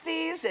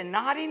nasties and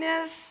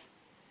naughtiness,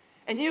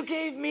 and you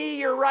gave me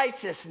your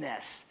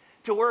righteousness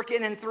to work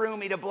in and through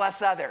me to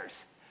bless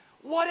others.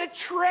 What a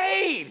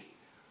trade!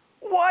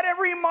 What a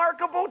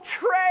remarkable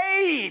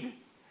trade!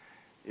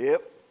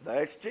 Yep.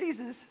 That's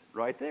Jesus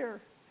right there.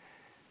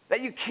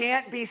 That you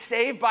can't be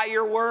saved by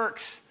your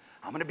works.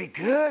 I'm going to be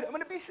good. I'm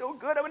going to be so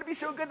good. I'm going to be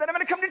so good that I'm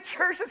going to come to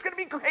church. It's going to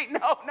be great.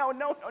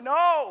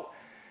 No.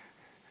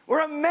 We're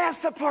a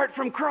mess apart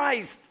from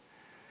Christ.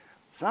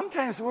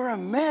 Sometimes we're a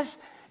mess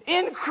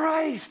in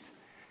Christ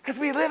because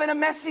we live in a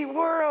messy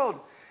world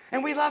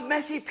and we love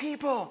messy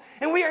people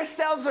and we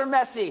ourselves are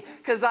messy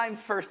because I'm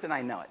first and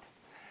I know it.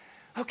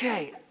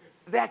 Okay.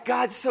 That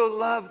God so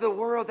loved the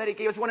world that he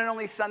gave his one and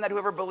only son, that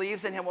whoever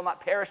believes in him will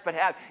not perish but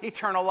have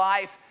eternal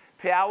life.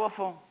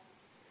 Powerful.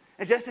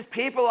 And just as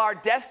people are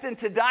destined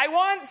to die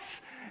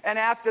once, and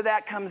after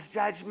that comes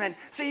judgment.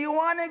 So you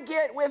want to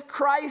get with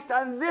Christ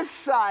on this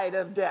side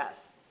of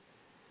death.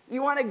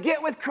 You want to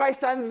get with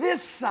Christ on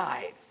this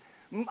side.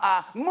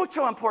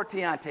 Mucho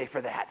importante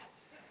for that.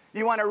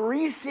 You want to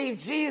receive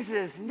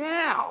Jesus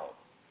now.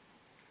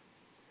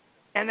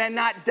 And then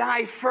not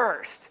die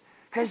first.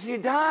 Because you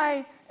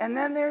die and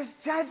then there's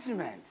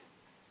judgment.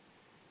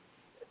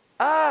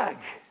 Ugh.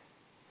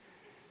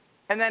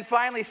 And then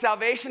finally,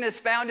 salvation is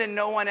found in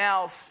no one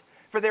else,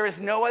 for there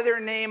is no other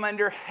name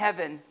under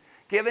heaven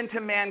given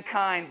to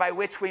mankind by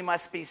which we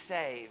must be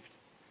saved.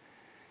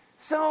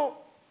 So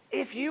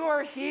if you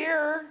are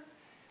here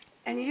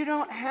and you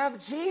don't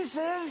have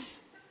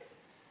Jesus,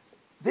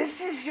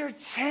 this is your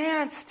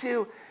chance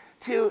to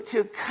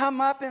come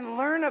up and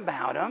learn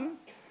about him,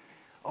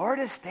 or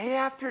to stay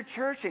after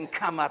church and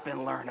come up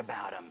and learn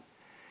about him.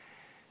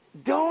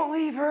 Don't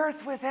leave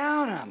earth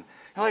without him.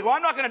 You're like, well,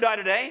 I'm not going to die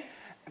today.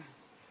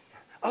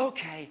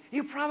 Okay,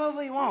 you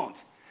probably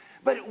won't.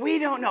 But we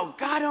don't know.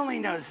 God only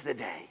knows the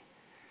day.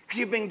 Because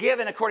you've been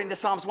given, according to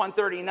Psalms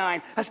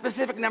 139, a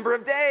specific number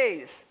of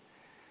days.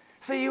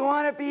 So you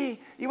want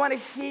to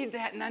heed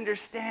that and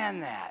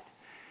understand that.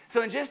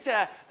 So in just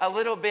a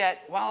little bit,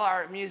 while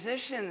our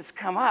musicians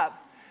come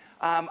up,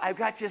 I've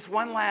got just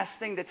one last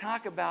thing to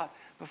talk about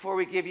before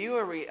we give you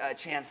a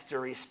chance to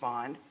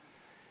respond.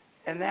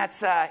 And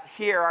that's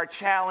here, our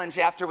challenge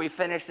after we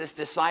finish this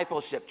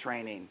discipleship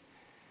training.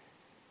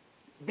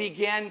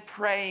 Begin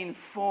praying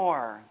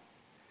for.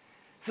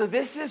 So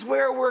this is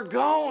where we're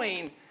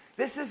going.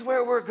 This is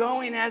where we're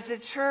going as a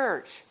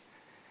church.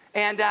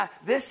 And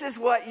this is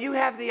what you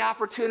have the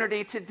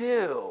opportunity to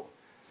do.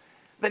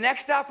 The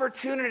next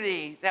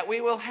opportunity that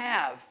we will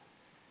have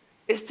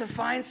is to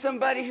find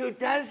somebody who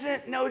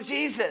doesn't know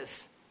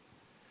Jesus,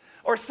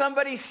 or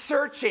somebody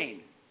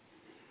searching,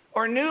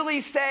 or newly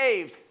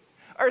saved,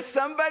 or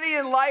somebody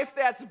in life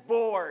that's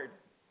bored.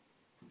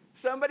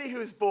 Somebody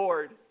who's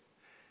bored.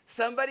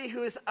 Somebody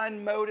who's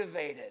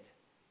unmotivated.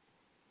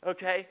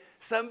 okay?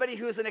 Somebody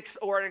who's an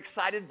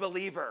excited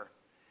believer,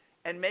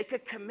 and make a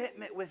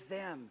commitment with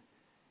them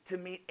to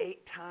meet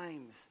 8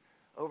 times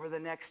over the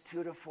next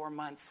 2 to 4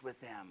 months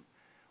with them,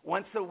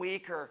 once a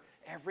week or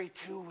every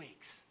 2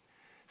 weeks.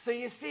 So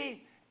you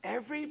see,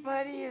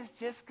 everybody is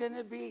just going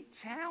to be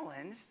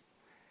challenged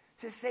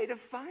to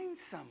find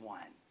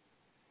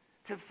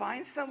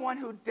someone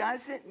who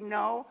doesn't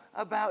know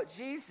about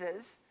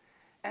Jesus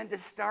and to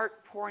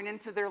start pouring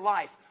into their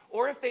life.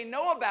 Or if they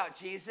know about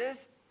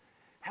Jesus,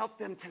 help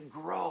them to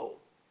grow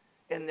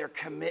in their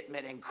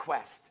commitment and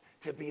quest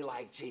to be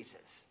like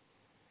Jesus.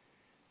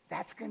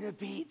 That's going to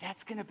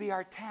be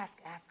our task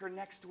after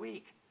next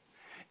week.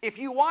 If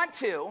you want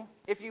to,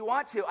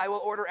 I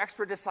will order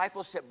extra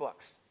discipleship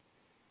books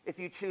if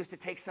you choose to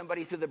take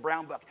somebody through the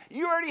Brown Book.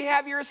 You already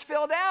have yours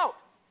filled out.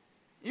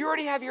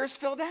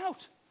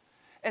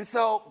 And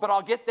so, but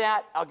I'll get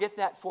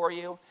that for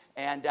you,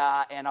 and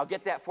I'll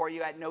get that for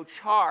you at no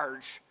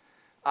charge,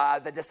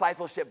 the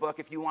discipleship book,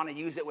 if you want to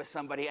use it with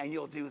somebody, and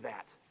you'll do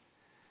that.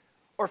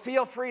 Or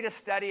feel free to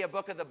study a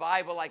book of the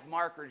Bible like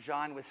Mark or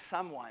John with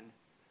someone.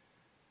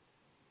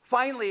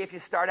 Finally, if you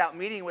start out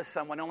meeting with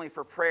someone only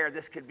for prayer,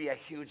 this could be a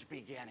huge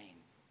beginning.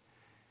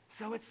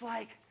 So it's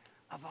like,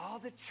 of all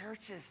the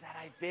churches that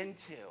I've been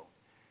to,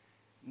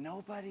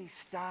 nobody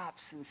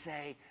stops and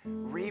say,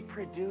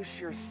 reproduce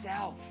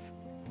yourself.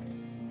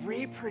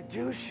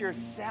 Reproduce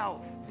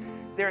yourself.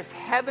 There's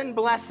heaven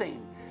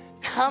blessing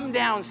come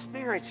down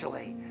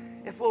spiritually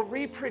if we'll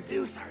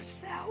reproduce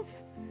ourselves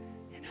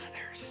in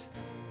others.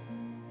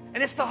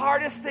 And it's the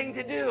hardest thing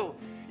to do.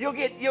 You'll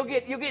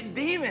get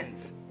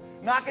demons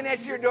knocking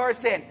at your door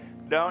saying,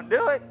 don't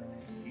do it.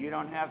 You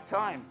don't have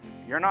time.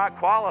 You're not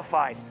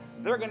qualified.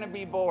 They're going to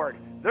be bored.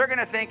 They're going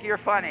to think you're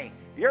funny.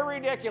 You're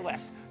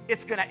ridiculous.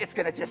 It's going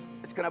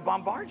to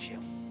bombard you.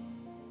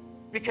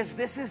 Because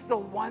this is the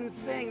one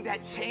thing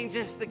that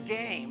changes the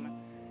game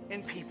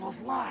in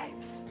people's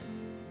lives.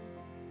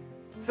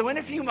 So in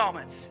a few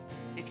moments,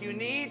 if you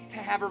need to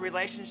have a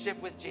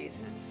relationship with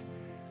Jesus,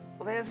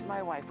 Liz,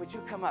 my wife, would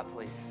you come up,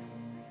 please?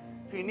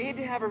 If you need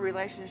to have a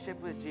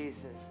relationship with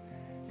Jesus,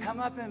 come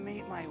up and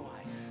meet my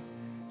wife.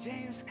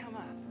 James, come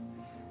up.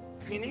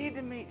 If you need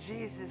to meet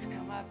Jesus,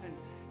 come up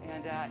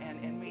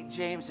and meet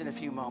James in a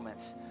few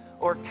moments,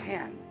 or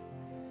Ken.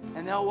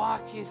 And they'll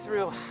walk you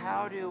through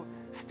how to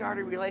start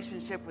a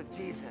relationship with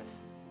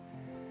Jesus.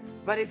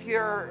 But if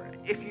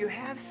you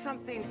have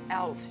something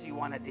else you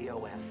want to deal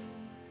with,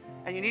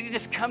 and you need to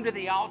just come to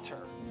the altar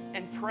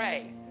and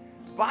pray,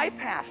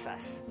 bypass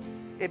us.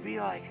 It'd be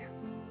like,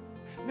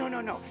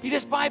 no. You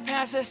just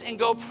bypass us and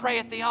go pray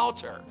at the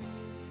altar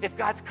if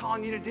God's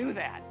calling you to do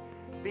that.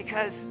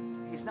 Because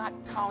he's not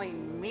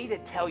calling me to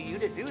tell you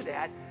to do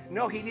that.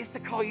 No, he needs to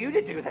call you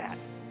to do that.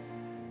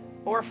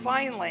 Or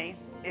finally,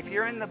 if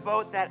you're in the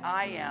boat that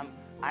I am,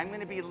 I'm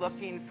going to be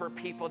looking for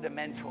people to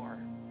mentor.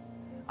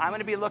 I'm going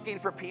to be looking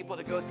for people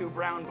to go through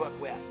Brown Book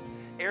with.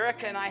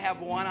 Erica and I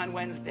have one on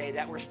Wednesday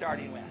that we're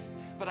starting with.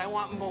 But I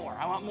want more.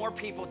 I want more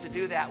people to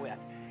do that with.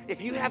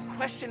 If you have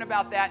question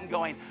about that and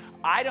going,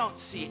 I don't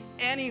see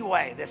any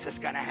way this is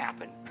going to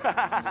happen,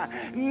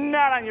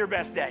 not on your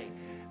best day,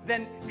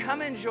 then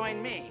come and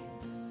join me,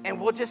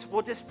 and we'll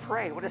just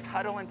pray. We'll just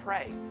huddle and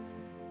pray,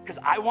 because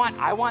I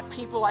want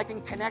people I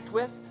can connect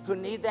with who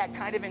need that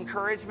kind of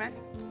encouragement.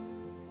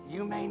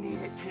 You may need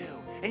it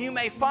too, and you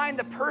may find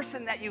the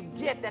person that you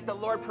get that the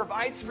Lord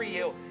provides for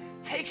you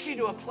takes you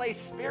to a place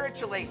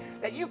spiritually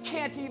that you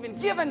can't even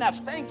give enough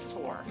thanks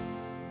for.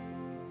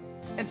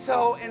 And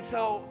so,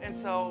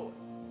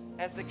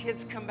 as the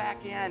kids come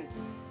back in,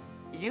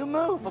 you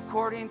move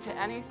according to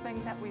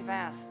anything that we've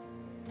asked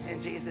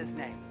in Jesus'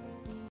 name.